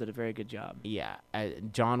Russell did a very good job. Yeah.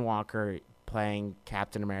 John Walker playing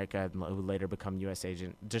Captain America, who later become U.S.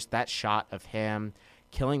 agent. Just that shot of him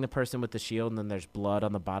killing the person with the shield, and then there's blood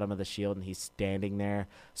on the bottom of the shield, and he's standing there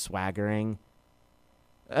swaggering.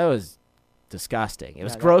 That was disgusting. It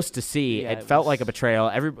was gross to see. It felt like a betrayal.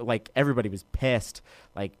 Everybody was pissed,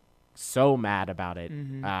 like so mad about it.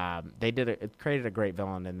 They did it created a great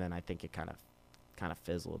villain, and then I think it kind of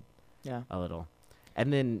fizzled a little.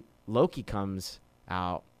 And then Loki comes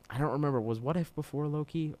out. I don't remember, was What If before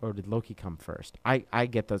Loki, or did Loki come first? I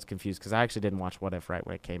get those confused, because I actually didn't watch What If right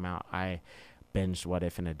when it came out. I binged What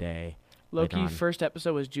If in a day. Loki first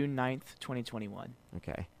episode was June 9th, 2021.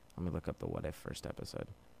 Okay, let me look up the What If first episode,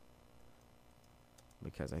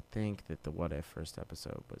 because I think that the What If first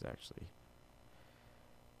episode was actually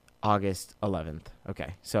August 11th.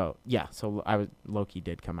 Okay, so Loki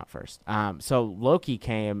did come out first. So Loki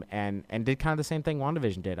came and did kind of the same thing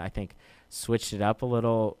WandaVision did. I think switched it up a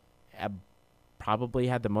little. Probably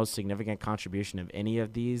had the most significant contribution of any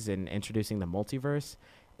of these in introducing the multiverse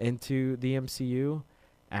into the MCU,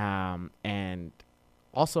 and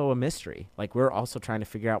also a mystery. Like, we're also trying to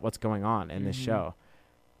figure out what's going on in this show.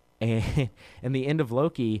 And the end of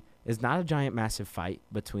Loki is not a giant, massive fight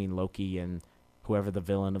between Loki and whoever the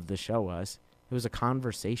villain of the show was. It was a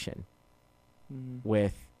conversation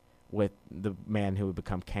with the man who would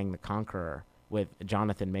become Kang the Conqueror, with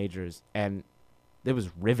Jonathan Majors, and it was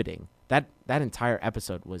riveting. that entire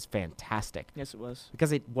episode was fantastic. Yes, it was.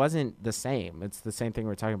 Because it wasn't the same. It's the same thing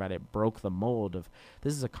we're talking about. It broke the mold of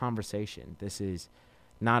this is a conversation. This is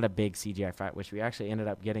not a big CGI fight, which we actually ended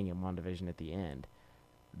up getting in WandaVision at the end.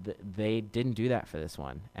 They didn't do that for this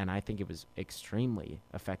one, and I think it was extremely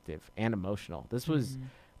effective and emotional. This was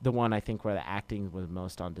the one I think where the acting was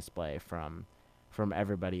most on display from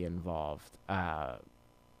everybody involved.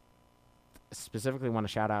 Specifically want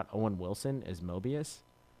to shout out Owen Wilson as Mobius.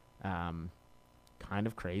 Kind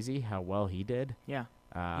of crazy how well he did. Yeah,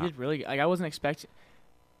 he did really. Like I wasn't expecting.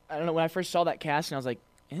 I don't know, when I first saw that casting, I was like,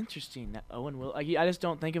 interesting. That Owen Will. Like, I just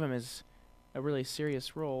don't think of him as a really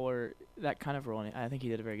serious role or that kind of role. And I think he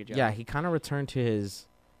did a very good job. Yeah, he kind of returned to his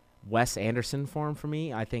Wes Anderson form for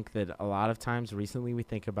me. I think that a lot of times recently we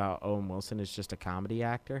think about Owen Wilson as just a comedy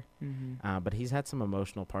actor, but he's had some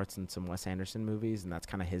emotional parts in some Wes Anderson movies, and that's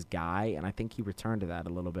kind of his guy. And I think he returned to that a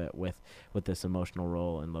little bit with this emotional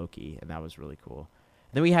role in Loki, and that was really cool.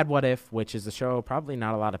 And then we had What If, which is a show probably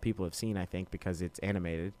not a lot of people have seen, I think, because it's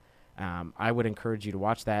animated. I would encourage you to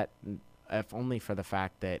watch that, if only for the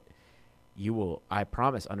fact that you will, I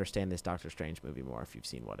promise, understand this Doctor Strange movie more if you've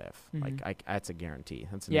seen What If. Like, that's a guarantee.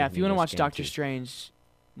 That's yeah, if you want to watch Doctor Strange,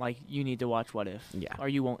 like, you need to watch What If. Yeah. Or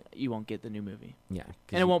you won't get the new movie. Yeah.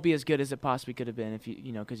 And it won't be as good as it possibly could have been if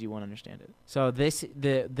because you won't understand it. So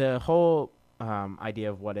the whole idea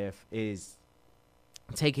of What If is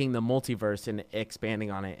taking the multiverse and expanding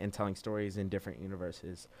on it and telling stories in different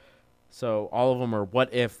universes. So all of them are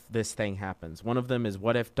what if this thing happens. One of them is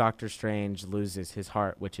what if Doctor Strange loses his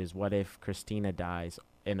heart, which is what if Christina dies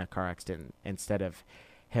in a car accident instead of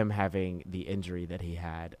him having the injury that he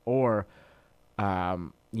had. Or,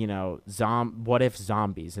 what if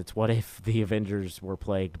zombies? It's what if the Avengers were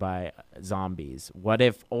plagued by zombies? What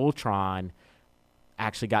if Ultron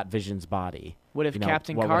actually got Vision's body? What if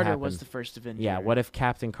Captain Carter was the first Avenger? Yeah, what if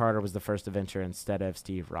Captain Carter was the first Avenger instead of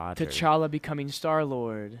Steve Rogers? T'Challa becoming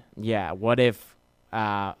Star-Lord. Yeah, what if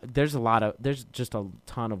there's just a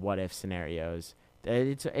ton of what if scenarios.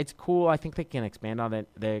 It's cool. I think they can expand on it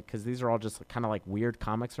because these are all just kind of like weird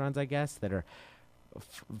comics runs, I guess, that are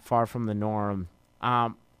far from the norm.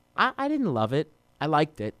 I didn't love it. I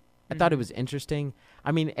liked it. I thought it was interesting.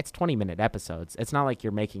 I mean, it's 20-minute episodes. It's not like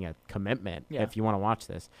you're making a commitment if you want to watch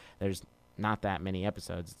this. There's not that many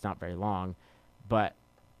episodes. It's not very long, but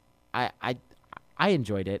I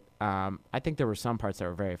enjoyed it. I think there were some parts that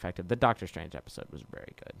were very effective. The Doctor Strange episode was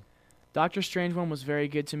very good. Doctor Strange one was very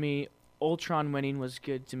good to me. Ultron winning was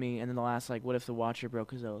good to me, and then the last, like, what if the Watcher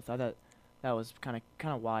broke his oath? I thought that was kind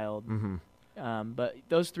of wild. But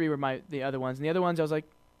those three were the other ones, and the other ones I was like,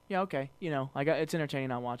 yeah, okay, it's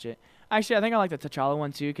entertaining. I'll watch it. Actually, I think I like the T'Challa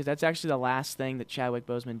one too, because that's actually the last thing that Chadwick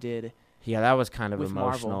Boseman did. Yeah, that was kind of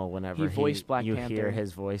emotional. Marvel. Whenever he voiced Black you Panther. hear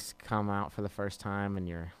his voice come out for the first time, and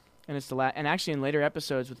it's the and actually in later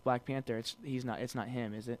episodes with Black Panther, it's not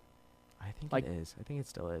him, is it? I think it is. I think it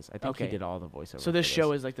still is. I think he did all the voiceover. So this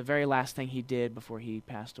show is like the very last thing he did before he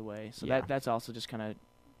passed away. So that's also just kind of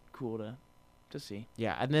cool to see.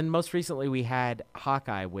 Yeah, and then most recently we had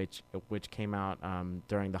Hawkeye, which came out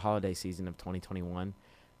during the holiday season of 2021.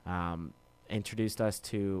 Introduced us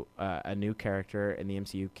to a new character in the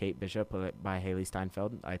MCU, Kate Bishop, by Haley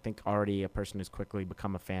Steinfeld. I think already a person who's quickly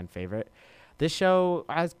become a fan favorite. This show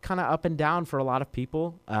is kind of up and down for a lot of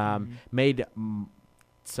people. Made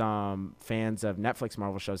some fans of Netflix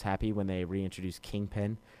Marvel shows happy when they reintroduced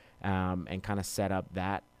Kingpin and kind of set up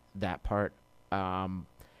that part.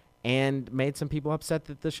 And made some people upset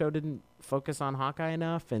that the show didn't focus on Hawkeye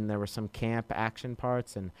enough, and there were some camp action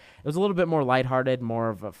parts, and it was a little bit more lighthearted, more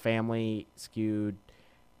of a family-skewed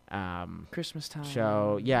Christmas time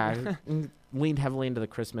show. Yeah, leaned heavily into the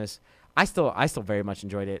Christmas. I still very much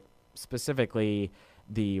enjoyed it, specifically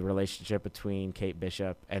the relationship between Kate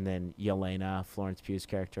Bishop and then Yelena, Florence Pugh's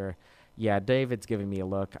character. Yeah, David's giving me a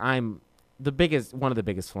look. I'm one of the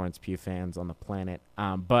biggest Florence Pugh fans on the planet.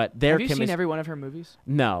 But have you seen every one of her movies?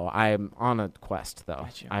 No, I'm on a quest though.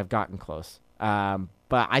 Gotcha. I've gotten close. But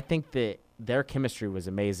I think that their chemistry was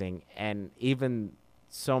amazing, and even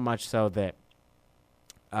so much so that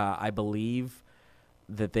I believe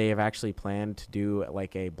that they have actually planned to do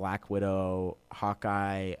like a Black Widow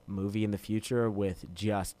Hawkeye movie in the future with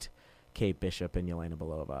just Kate Bishop and Yelena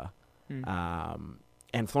Belova.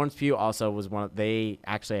 And Florence Pugh also was they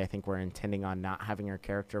actually, I think, were intending on not having her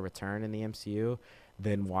character return in the MCU,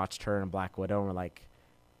 then watched her in Black Widow and were like,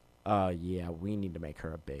 yeah, we need to make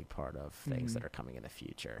her a big part of things that are coming in the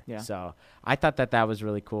future. Yeah. So I thought that was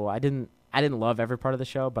really cool. I didn't love every part of the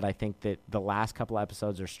show, but I think that the last couple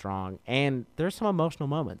episodes are strong, and there's some emotional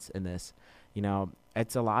moments in this.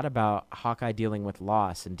 it's a lot about Hawkeye dealing with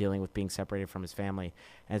loss and dealing with being separated from his family,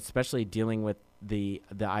 and especially dealing with the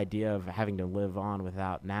idea of having to live on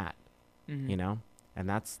without Nat, you know, and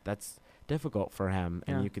that's difficult for him,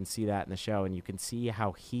 and you can see that in the show, and you can see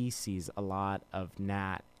how he sees a lot of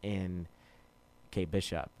Nat in Kate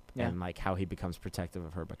Bishop, and like how he becomes protective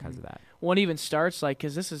of her because of that. Well, it even starts like,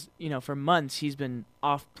 because this is, you know, for months he's been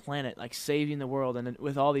off planet, like saving the world, and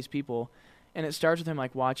with all these people, and it starts with him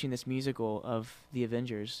like watching this musical of the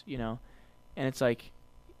Avengers, you know, and it's like,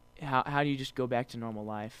 how do you just go back to normal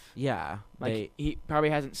life? Yeah, like he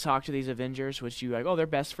probably hasn't talked to these Avengers, which you like, oh, they're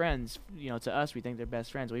best friends, you know, to us we think they're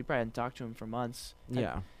best friends. Well, he probably hadn't talked to him for months.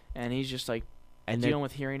 And he's just like dealing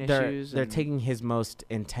with hearing issues. They're taking his most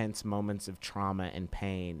intense moments of trauma and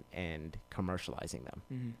pain and commercializing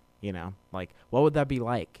them. You know, like what would that be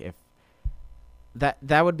like if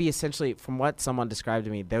that would be essentially, from what someone described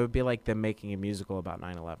to me, that would be like them making a musical about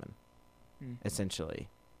 9/11. Essentially,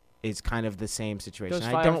 is kind of the same situation.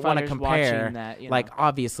 I don't want to compare. That, like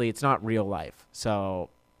obviously, it's not real life, so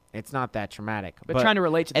it's not that traumatic. But trying to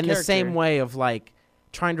relate to the character. The same way of like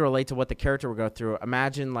trying to relate to what the character would go through.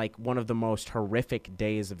 Imagine like one of the most horrific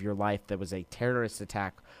days of your life that was a terrorist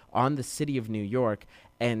attack on the city of New York,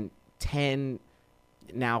 and 15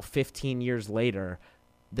 years later,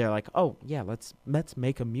 they're like, oh yeah, let's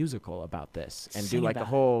make a musical about this and do like a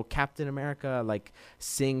whole Captain America, like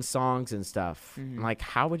sing songs and stuff. Like,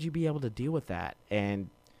 how would you be able to deal with that? And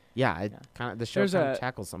the show kind of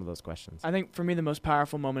tackles some of those questions. I think for me the most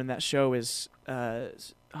powerful moment in that show is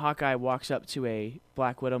Hawkeye walks up to a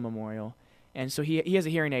Black Widow memorial, and so he has a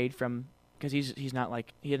hearing aid because he's not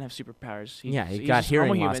like, he didn't have superpowers. He got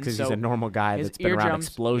hearing loss because he's a normal guy that's been around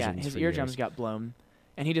explosions. Yeah, his eardrums got blown.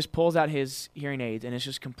 And he just pulls out his hearing aids, and it's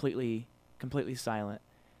just completely silent.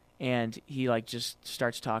 And he like just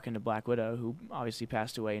starts talking to Black Widow, who obviously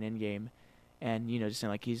passed away in Endgame, and you know, just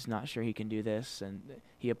saying like he's not sure he can do this, and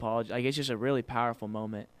he apologized. Like, it's just a really powerful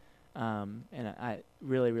moment, and I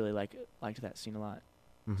really liked that scene a lot.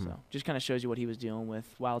 So just kind of shows you what he was dealing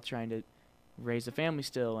with while trying to raise a family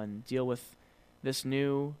still and deal with this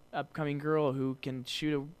new upcoming girl who can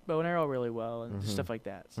shoot a bow and arrow really well and stuff like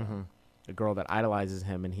that. So. A girl that idolizes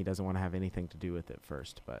him, and he doesn't want to have anything to do with it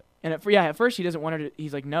first. But at first he doesn't want her to.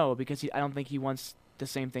 He's like, no, because I don't think he wants the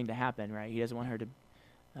same thing to happen, right? He doesn't want her to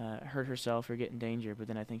hurt herself or get in danger. But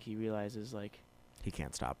then I think he realizes like he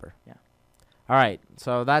can't stop her. Yeah. All right,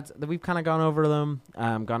 so we've kind of gone over them,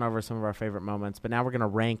 gone over some of our favorite moments, but now we're gonna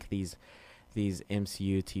rank these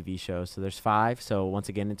MCU TV shows. So there's 5. So once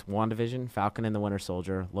again, it's WandaVision, Falcon and the Winter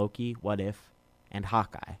Soldier, Loki, What If, and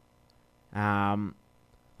Hawkeye.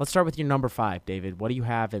 Let's start with your number 5, David. What do you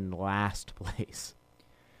have in last place?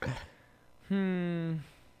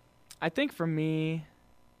 I think for me,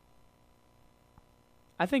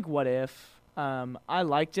 What If. I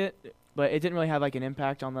liked it, but it didn't really have like an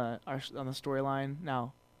impact on the storyline.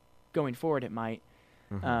 Now, going forward, it might.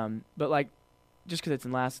 But like, just because it's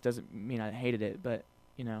in last doesn't mean I hated it. But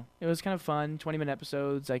you know, it was kind of fun. 20-minute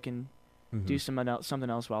episodes. I can do something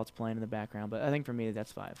else while it's playing in the background. But I think for me,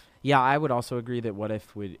 that's 5. Yeah, I would also agree that What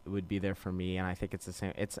If would be there for me, and I think it's the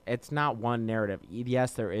same. It's not one narrative.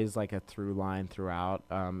 Yes, there is like a through line throughout,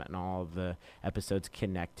 and all of the episodes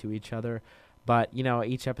connect to each other. But, you know,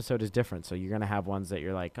 each episode is different, so you're going to have ones that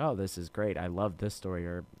you're like, oh, this is great. I love this story,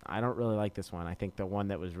 or I don't really like this one. I think the one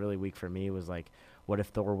that was really weak for me was like, what if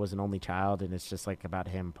Thor was an only child, and it's just like about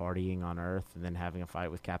him partying on Earth and then having a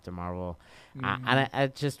fight with Captain Marvel. And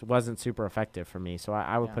it just wasn't super effective for me, so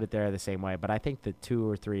I would put it there the same way. But I think the 2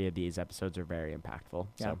 or 3 of these episodes are very impactful.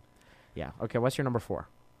 Yeah. So, yeah. Okay, what's your number 4?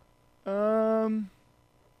 I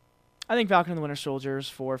think Falcon and the Winter Soldier is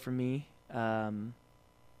 4 for me.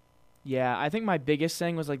 Yeah, I think my biggest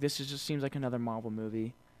thing was like, this just seems like another Marvel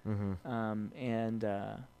movie.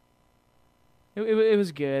 It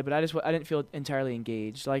was good, but I didn't feel entirely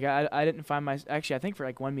engaged. Like I didn't find actually I think for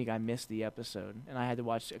like 1 week I missed the episode and I had to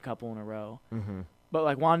watch a couple in a row. But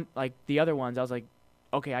like the other ones I was like,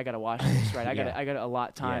 okay, I gotta watch this, right? I got a lot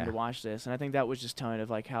of time to watch this, and I think that was just telling of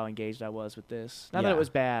like how engaged I was with this. Not that it was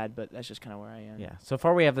bad, but that's just kind of where I am. Yeah. So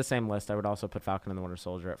far we have the same list. I would also put Falcon and the Winter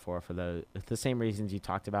Soldier at 4 for the same reasons you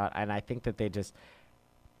talked about, and I think that they just.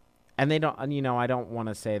 And they don't, you know, I don't want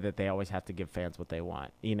to say that they always have to give fans what they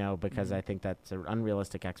want, you know, because I think that's an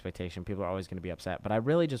unrealistic expectation. People are always going to be upset. But I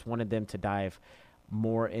really just wanted them to dive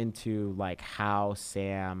more into, like, how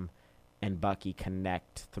Sam and Bucky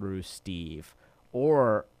connect through Steve.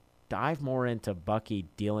 Or dive more into Bucky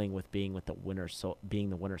dealing with being the Winter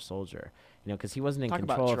Soldier. You know, because he wasn't in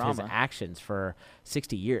control of his actions for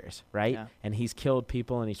 60 years, right? Yeah. And he's killed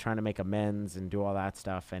people and he's trying to make amends and do all that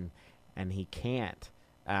stuff. And he can't.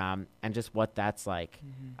 and just what that's like.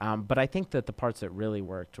 But I think that the parts that really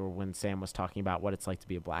worked were when Sam was talking about what it's like to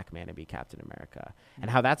be a black man and be Captain America, and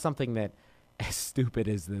how that's something that, as stupid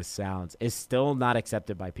as this sounds, is still not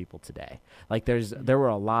accepted by people today. Like there were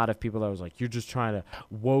a lot of people that was like, you're just trying to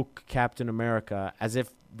woke Captain America, as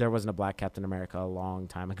if there wasn't a black Captain America a long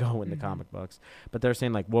time ago in the comic books. But they're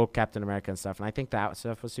saying like woke Captain America and stuff. And I think that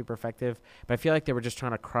stuff was super effective. But I feel like they were just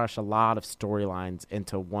trying to crush a lot of storylines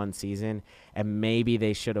into one season. And maybe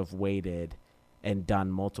they should have waited and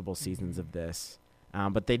done multiple seasons of this.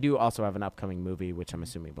 But they do also have an upcoming movie, which I'm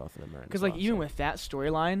assuming both of them are in. Because, like, even with that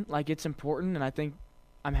storyline, like, it's important, and I think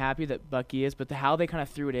I'm happy that Bucky is, but how they kind of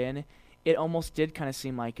threw it in, it almost did kind of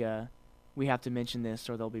seem like we have to mention this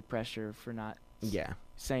or there'll be pressure for not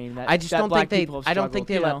saying that. I just don't think they. I don't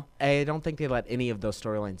think they let any of those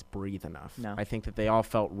storylines breathe enough. No. I think that they all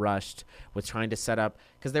felt rushed with trying to set up,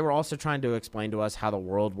 because they were also trying to explain to us how the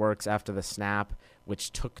world works after the snap,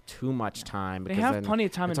 which took too much time. They have plenty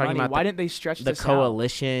of time and money. Why didn't they stretch the this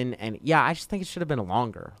coalition? And I just think it should have been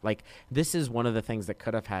longer. Like, this is one of the things that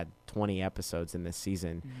could have had 20 episodes in this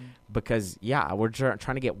season, because we're trying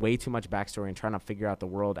to get way too much backstory and trying to figure out the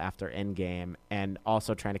world after Endgame, and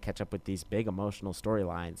also trying to catch up with these big emotional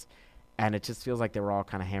storylines. And it just feels like they were all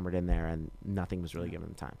kind of hammered in there, and nothing was really given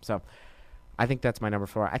them time. So I think that's my number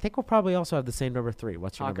 4. I think we'll probably also have the same number 3.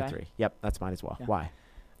 What's your number 3? Yep, that's mine as well. Yeah. Why?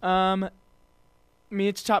 I mean,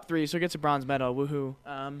 it's top 3, so it gets a bronze medal. Woohoo.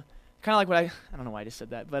 Kind of like what I don't know why I just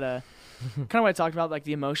said that, but kind of what I talked about, like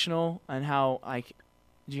the emotional and how, like,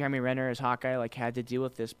 Jeremy Renner as Hawkeye, like, had to deal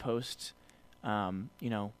with this post, like,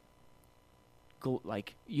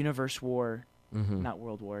 universe war, not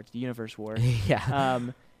World War, it's the universe war.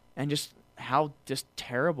 And just how just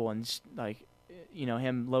terrible, and just, like,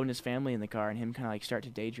 him loading his family in the car and him kind of like start to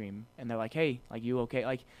daydream, and they're like, hey, like, you okay?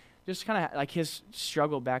 Like, just kind of like his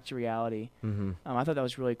struggle back to reality. I thought that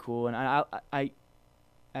was really cool, and I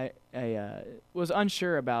was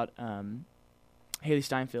unsure about Haley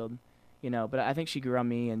Steinfeld, but I think she grew on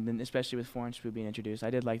me, and then especially with Florence Pugh being introduced,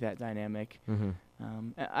 I did like that dynamic.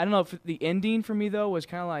 I don't know if the ending for me though was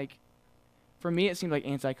kind of like, for me it seemed like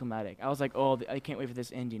anticlimactic. I was like, oh, I can't wait for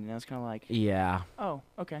this ending, and I was kind of like, oh,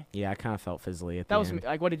 okay. Yeah, I kind of felt fizzly at that the was end.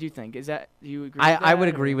 Like, what did you think? Is that, do you agree? I would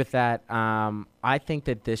agree with that. I think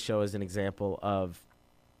that this show is an example of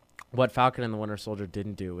what Falcon and the Winter Soldier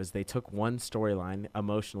didn't do. Is they took one storyline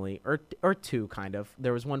emotionally, or two, kind of.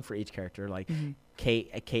 There was one for each character. Like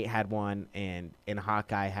Kate had one, and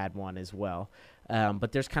Hawkeye had one as well.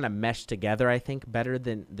 But there's kind of meshed together, I think, better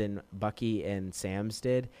than Bucky and Sam's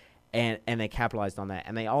did. And they capitalized on that.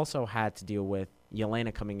 And they also had to deal with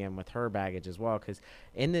Yelena coming in with her baggage as well, because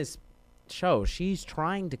in this show, she's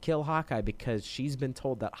trying to kill Hawkeye because she's been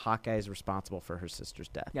told that Hawkeye is responsible for her sister's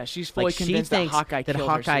death. Yeah, she's fully convinced that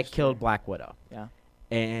Hawkeye killed Black Widow. Yeah.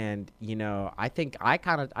 And, I think I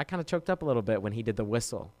kind of choked up a little bit when he did the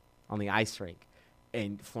whistle on the ice rink,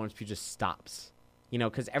 and Florence Pugh just stops.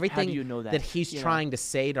 Because everything that he's trying to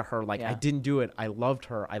say to her, like, I didn't do it. I loved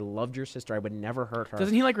her. I loved your sister. I would never hurt her.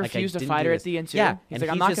 Doesn't he, like, refuse to fight her at the end, too? Yeah. He's like,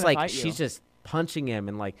 I'm not going to fight you. She's just punching him,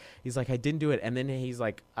 and, like, he's like, I didn't do it. And then he's,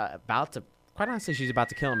 like, about to, quite honestly, she's about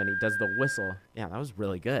to kill him, and he does the whistle. Yeah, that was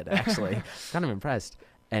really good, actually. Kind of impressed.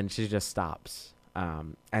 And she just stops.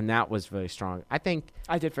 And that was really strong. I think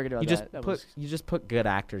I did forget about that. You just put good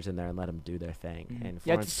actors in there and let them do their thing. And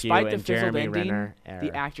Florence Pugh despite the and Jeremy ending, Renner,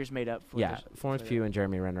 the actors made up for it. Florence Pugh and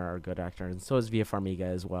Jeremy Renner are good actors, and so is Via Farmiga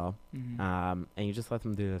as well. And you just let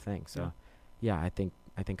them do their thing. So, I think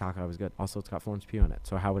Hawkeye was good. Also, it's got Florence Pugh in it.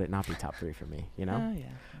 So how would it not be top 3 for me?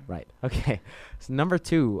 Right. Okay. So number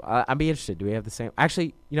 2, I'd be interested. Do we have the same?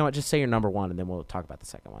 Actually, you know what? Just say your number 1, and then we'll talk about the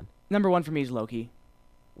second one. Number 1 for me is Loki.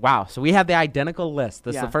 Wow, so we have the identical list.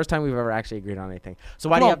 This is the first time we've ever actually agreed on anything. So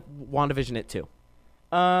why do you have WandaVision at 2?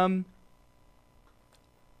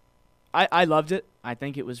 I loved it. I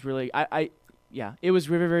think it was really it was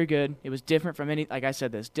very, very good. It was different from any, like I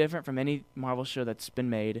said, different from any Marvel show that's been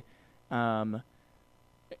made.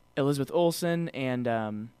 Elizabeth Olsen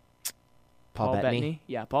and Paul Bettany.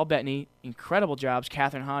 Yeah, Paul Bettany, incredible jobs.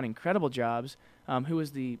 Kathryn Hahn, incredible jobs. Who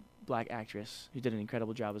was the black actress who did an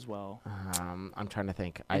incredible job as well? I'm trying to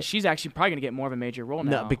think. And she's actually probably going to get more of a major role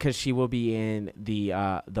now. No, because she will be in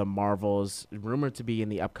the Marvels, rumored to be in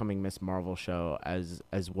the upcoming Miss Marvel show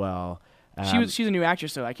as well. She's a new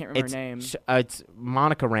actress, though. I can't remember her name. It's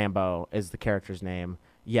Monica Rambeau is the character's name.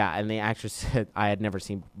 Yeah, and the actress I had never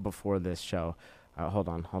seen before this show. Hold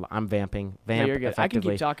on. I'm vamping. No, you're good. I can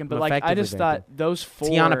keep talking, but I just thought those 4.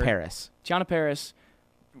 Tiana Paris.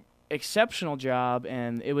 Exceptional job,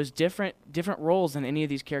 and it was different roles than any of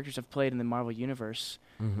these characters have played in the Marvel universe.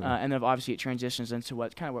 and then obviously it transitions into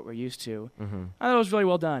what we're used to. Mm-hmm. I thought it was really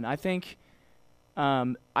well done. I think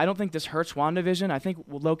I don't think this hurts WandaVision. I think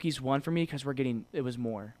Loki's won for me because it was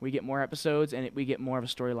more. We get more episodes and we get more of a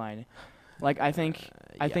storyline. Like I think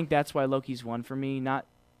that's why Loki's won for me.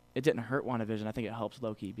 It didn't hurt WandaVision. I think it helps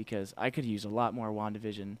Loki because I could use a lot more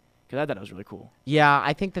WandaVision because I thought it was really cool. Yeah,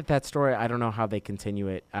 I think that story, I don't know how they continue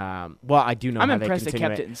it. Well, I do know I'm how they continue it. I'm impressed they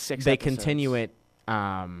kept it in 6 They episodes. continue it.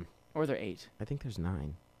 Or they're 8. I think there's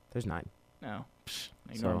 9. There's 9. No.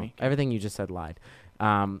 Ignore me. Everything you just said lied.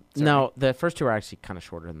 No, the first 2 are actually kind of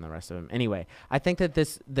shorter than the rest of them. Anyway, I think that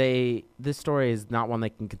this story is not one they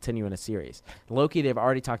can continue in a series. Loki, they've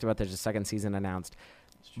already talked about there's a 2nd season announced,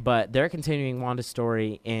 but they're continuing Wanda's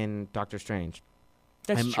story in Doctor Strange.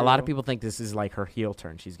 That's And true. a lot of people think this is like her heel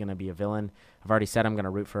turn. She's going to be a villain. I've already said I'm going to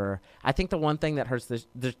root for her. I think the one thing that hurts this,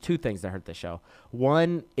 there's 2 things that hurt the show.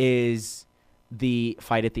 One is the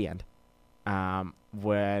fight at the end,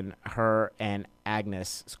 when her and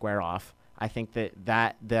Agnes square off. I think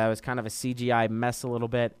that was kind of a CGI mess a little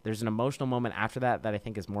bit. There's an emotional moment after that I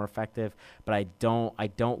think is more effective, but I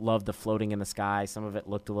don't love the floating in the sky. Some of it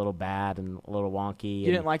looked a little bad and a little wonky. You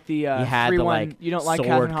didn't like the 3-1. You don't like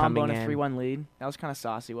Catherine Hahn in a 3-1 lead. That was kind of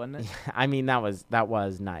saucy, wasn't it? I mean, that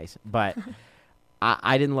was nice, but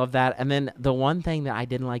I didn't love that. And then the one thing that I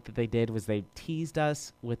didn't like that they did was they teased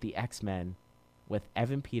us with the X-Men, with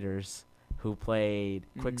Evan Peters, who played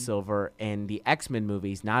Quicksilver in the X-Men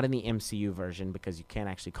movies, not in the MCU version because you can't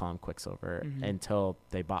actually call him Quicksilver until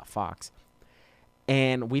they bought Fox.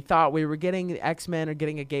 And we thought we were getting the X-Men or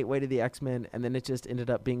getting a gateway to the X-Men, and then it just ended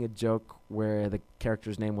up being a joke where the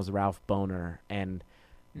character's name was Ralph Boner and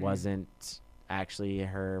wasn't actually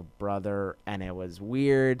her brother, and it was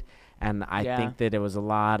weird. And I think that it was a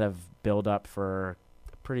lot of build-up for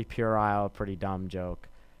a pretty puerile, pretty dumb joke.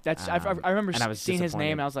 I remember seeing his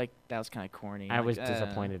name, and I was like, that was kind of corny. I was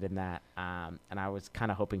disappointed in that, and I was kind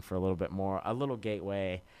of hoping for a little bit more, a little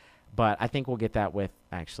gateway, but I think we'll get that with,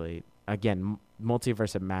 actually, again,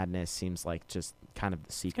 Multiverse of Madness seems like just kind of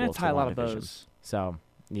the sequel to it's going to tie a lot of bows. So,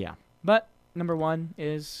 yeah. But number 1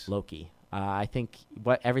 is Loki. I think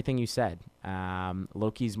everything you said.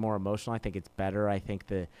 Loki's more emotional. I think it's better. I think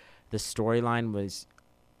the storyline was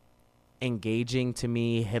engaging to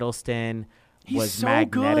me. Hiddleston was so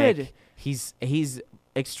magnetic. Good. He's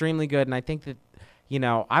extremely good, and I think that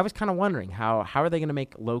I was kind of wondering how are they going to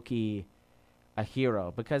make Loki a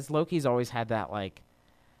hero, because Loki's always had that like,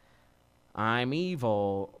 I'm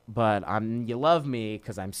evil, but you love me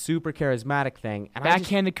because I'm super charismatic thing. And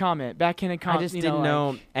backhanded comment. I just didn't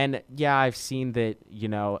know. And yeah, I've seen that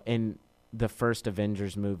in the first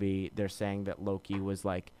Avengers movie, they're saying that Loki was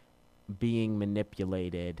like being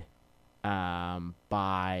manipulated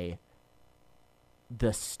by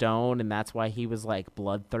the stone, and that's why he was like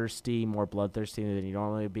more bloodthirsty than he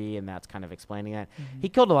normally would be, and that's kind of explaining that. He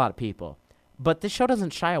killed a lot of people, but this show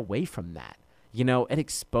doesn't shy away from that. It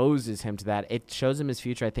exposes him to that. It shows him his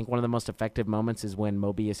future. I think one of the most effective moments is when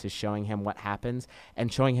Mobius is showing him what happens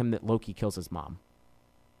and showing him that Loki kills his mom,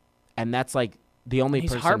 and that's like the only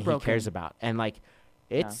person he cares about, and like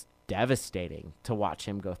it's devastating to watch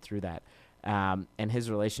him go through that, and his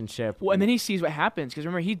relationship. Well, and then he sees what happens, because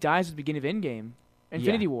remember, he dies at the beginning of Endgame.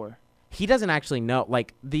 Infinity War. He doesn't actually know,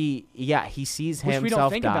 like he sees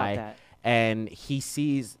himself die, and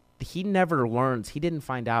he never learns. He didn't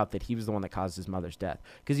find out that he was the one that caused his mother's death,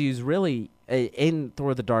 because he was really in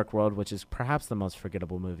Thor: The Dark World, which is perhaps the most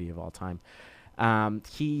forgettable movie of all time.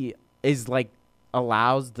 He is like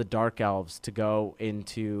allows the Dark Elves to go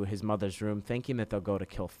into his mother's room, thinking that they'll go to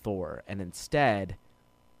kill Thor, and instead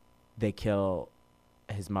they kill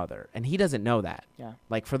his mother, and he doesn't know that. Yeah.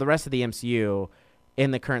 Like for the rest of the MCU.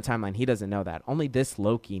 In the current timeline, he doesn't know that. Only this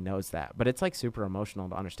Loki knows that. But it's like super emotional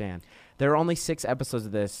to understand. There are only 6 episodes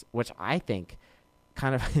of this, which I think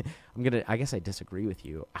kind of I guess I disagree with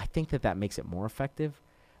you. I think that makes it more effective.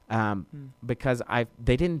 Because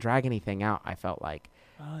they didn't drag anything out, I felt like.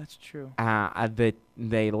 Oh, that's true.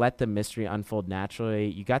 They let the mystery unfold naturally.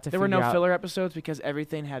 You got to There were no filler episodes because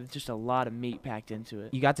everything had just a lot of meat packed into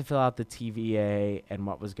it. You got to fill out the TVA and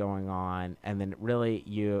what was going on, and then really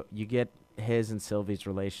you get his and Sylvie's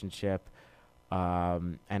relationship,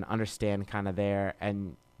 and understand kind of there,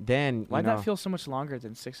 and then why did that feel so much longer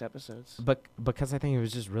than 6 episodes? But because I think it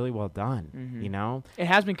was just really well done. It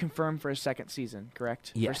has been confirmed for a 2nd season,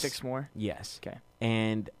 correct? Yes. For 6 more. Yes. Okay.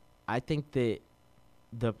 And I think that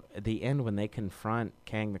the end when they confront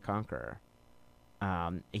Kang the Conqueror,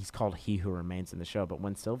 he's called He Who Remains in the show, but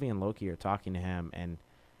when Sylvie and Loki are talking to him, and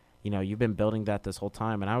you've been building that this whole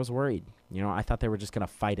time, and I was worried. I thought they were just gonna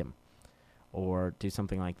fight him or do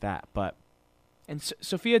something like that, but And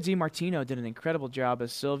Sophia DiMartino did an incredible job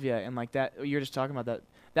as Sylvia, and like that, you were just talking about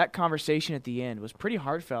that conversation at the end was pretty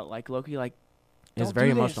heartfelt. Like Loki, like, it was very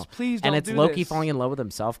emotional. Please don't do this. And it's Loki falling in love with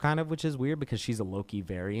himself, kind of, which is weird because she's a Loki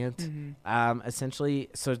variant, essentially.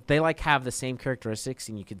 So they like have the same characteristics,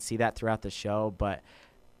 and you can see that throughout the show, but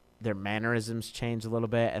their mannerisms change a little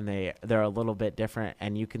bit, and they're a little bit different.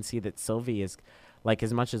 And you can see that Sylvie is, like,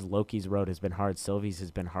 as much as Loki's road has been hard, Sylvie's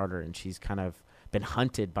has been harder, and she's kind of been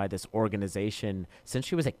hunted by this organization since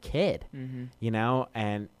she was a kid, you know,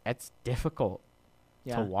 and it's difficult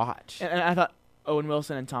to watch. And I thought Owen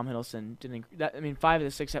Wilson and Tom Hiddleston didn't. 4 of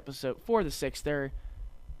the 6,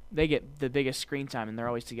 they get the biggest screen time, and they're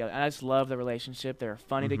always together. And I just love the relationship. They were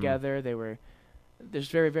funny together. They're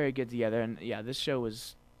just very, very good together. And yeah, this show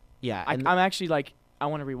was. Yeah, I'm actually like, I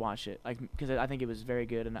want to rewatch it, like, because I think it was very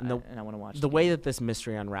good, and I want to watch it. The way that this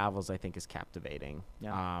mystery unravels, I think, is captivating.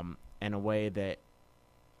 Yeah. In a way that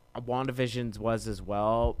WandaVision's was as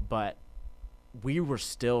well, but we were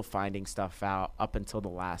still finding stuff out up until the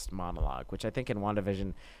last monologue, which I think in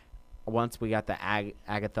WandaVision, once we got the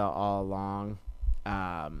Agatha all along,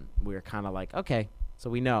 we were kind of like, okay, so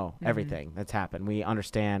we know everything that's happened. We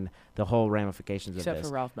understand the whole ramifications of this. Except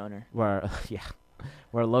for Ralph Boner.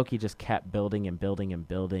 Where Loki just kept building and building and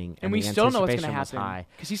building, and we still know what's going to happen.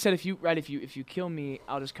 Because he said, if you kill me,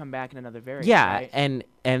 I'll just come back in another variant. Yeah, right?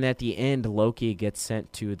 and at the end, Loki gets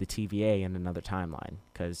sent to the TVA in another timeline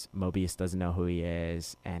because Mobius doesn't know who he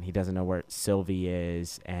is, and he doesn't know where Sylvie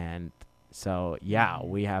is, and so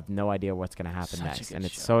we have no idea what's going to happen next, and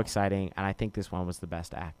it's so exciting. And I think this one was the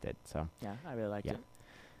best acted. So yeah, I really liked it.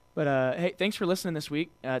 But, hey, thanks for listening this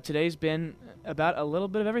week. Today's been about a little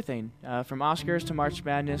bit of everything, from Oscars to March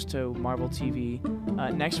Madness to Marvel TV.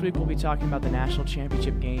 Next week, we'll be talking about the National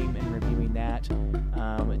Championship game and reviewing that.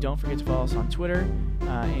 Don't forget to follow us on Twitter,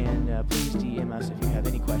 and please DM us if you have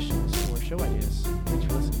any questions or show ideas. Thanks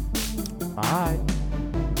for listening. Bye.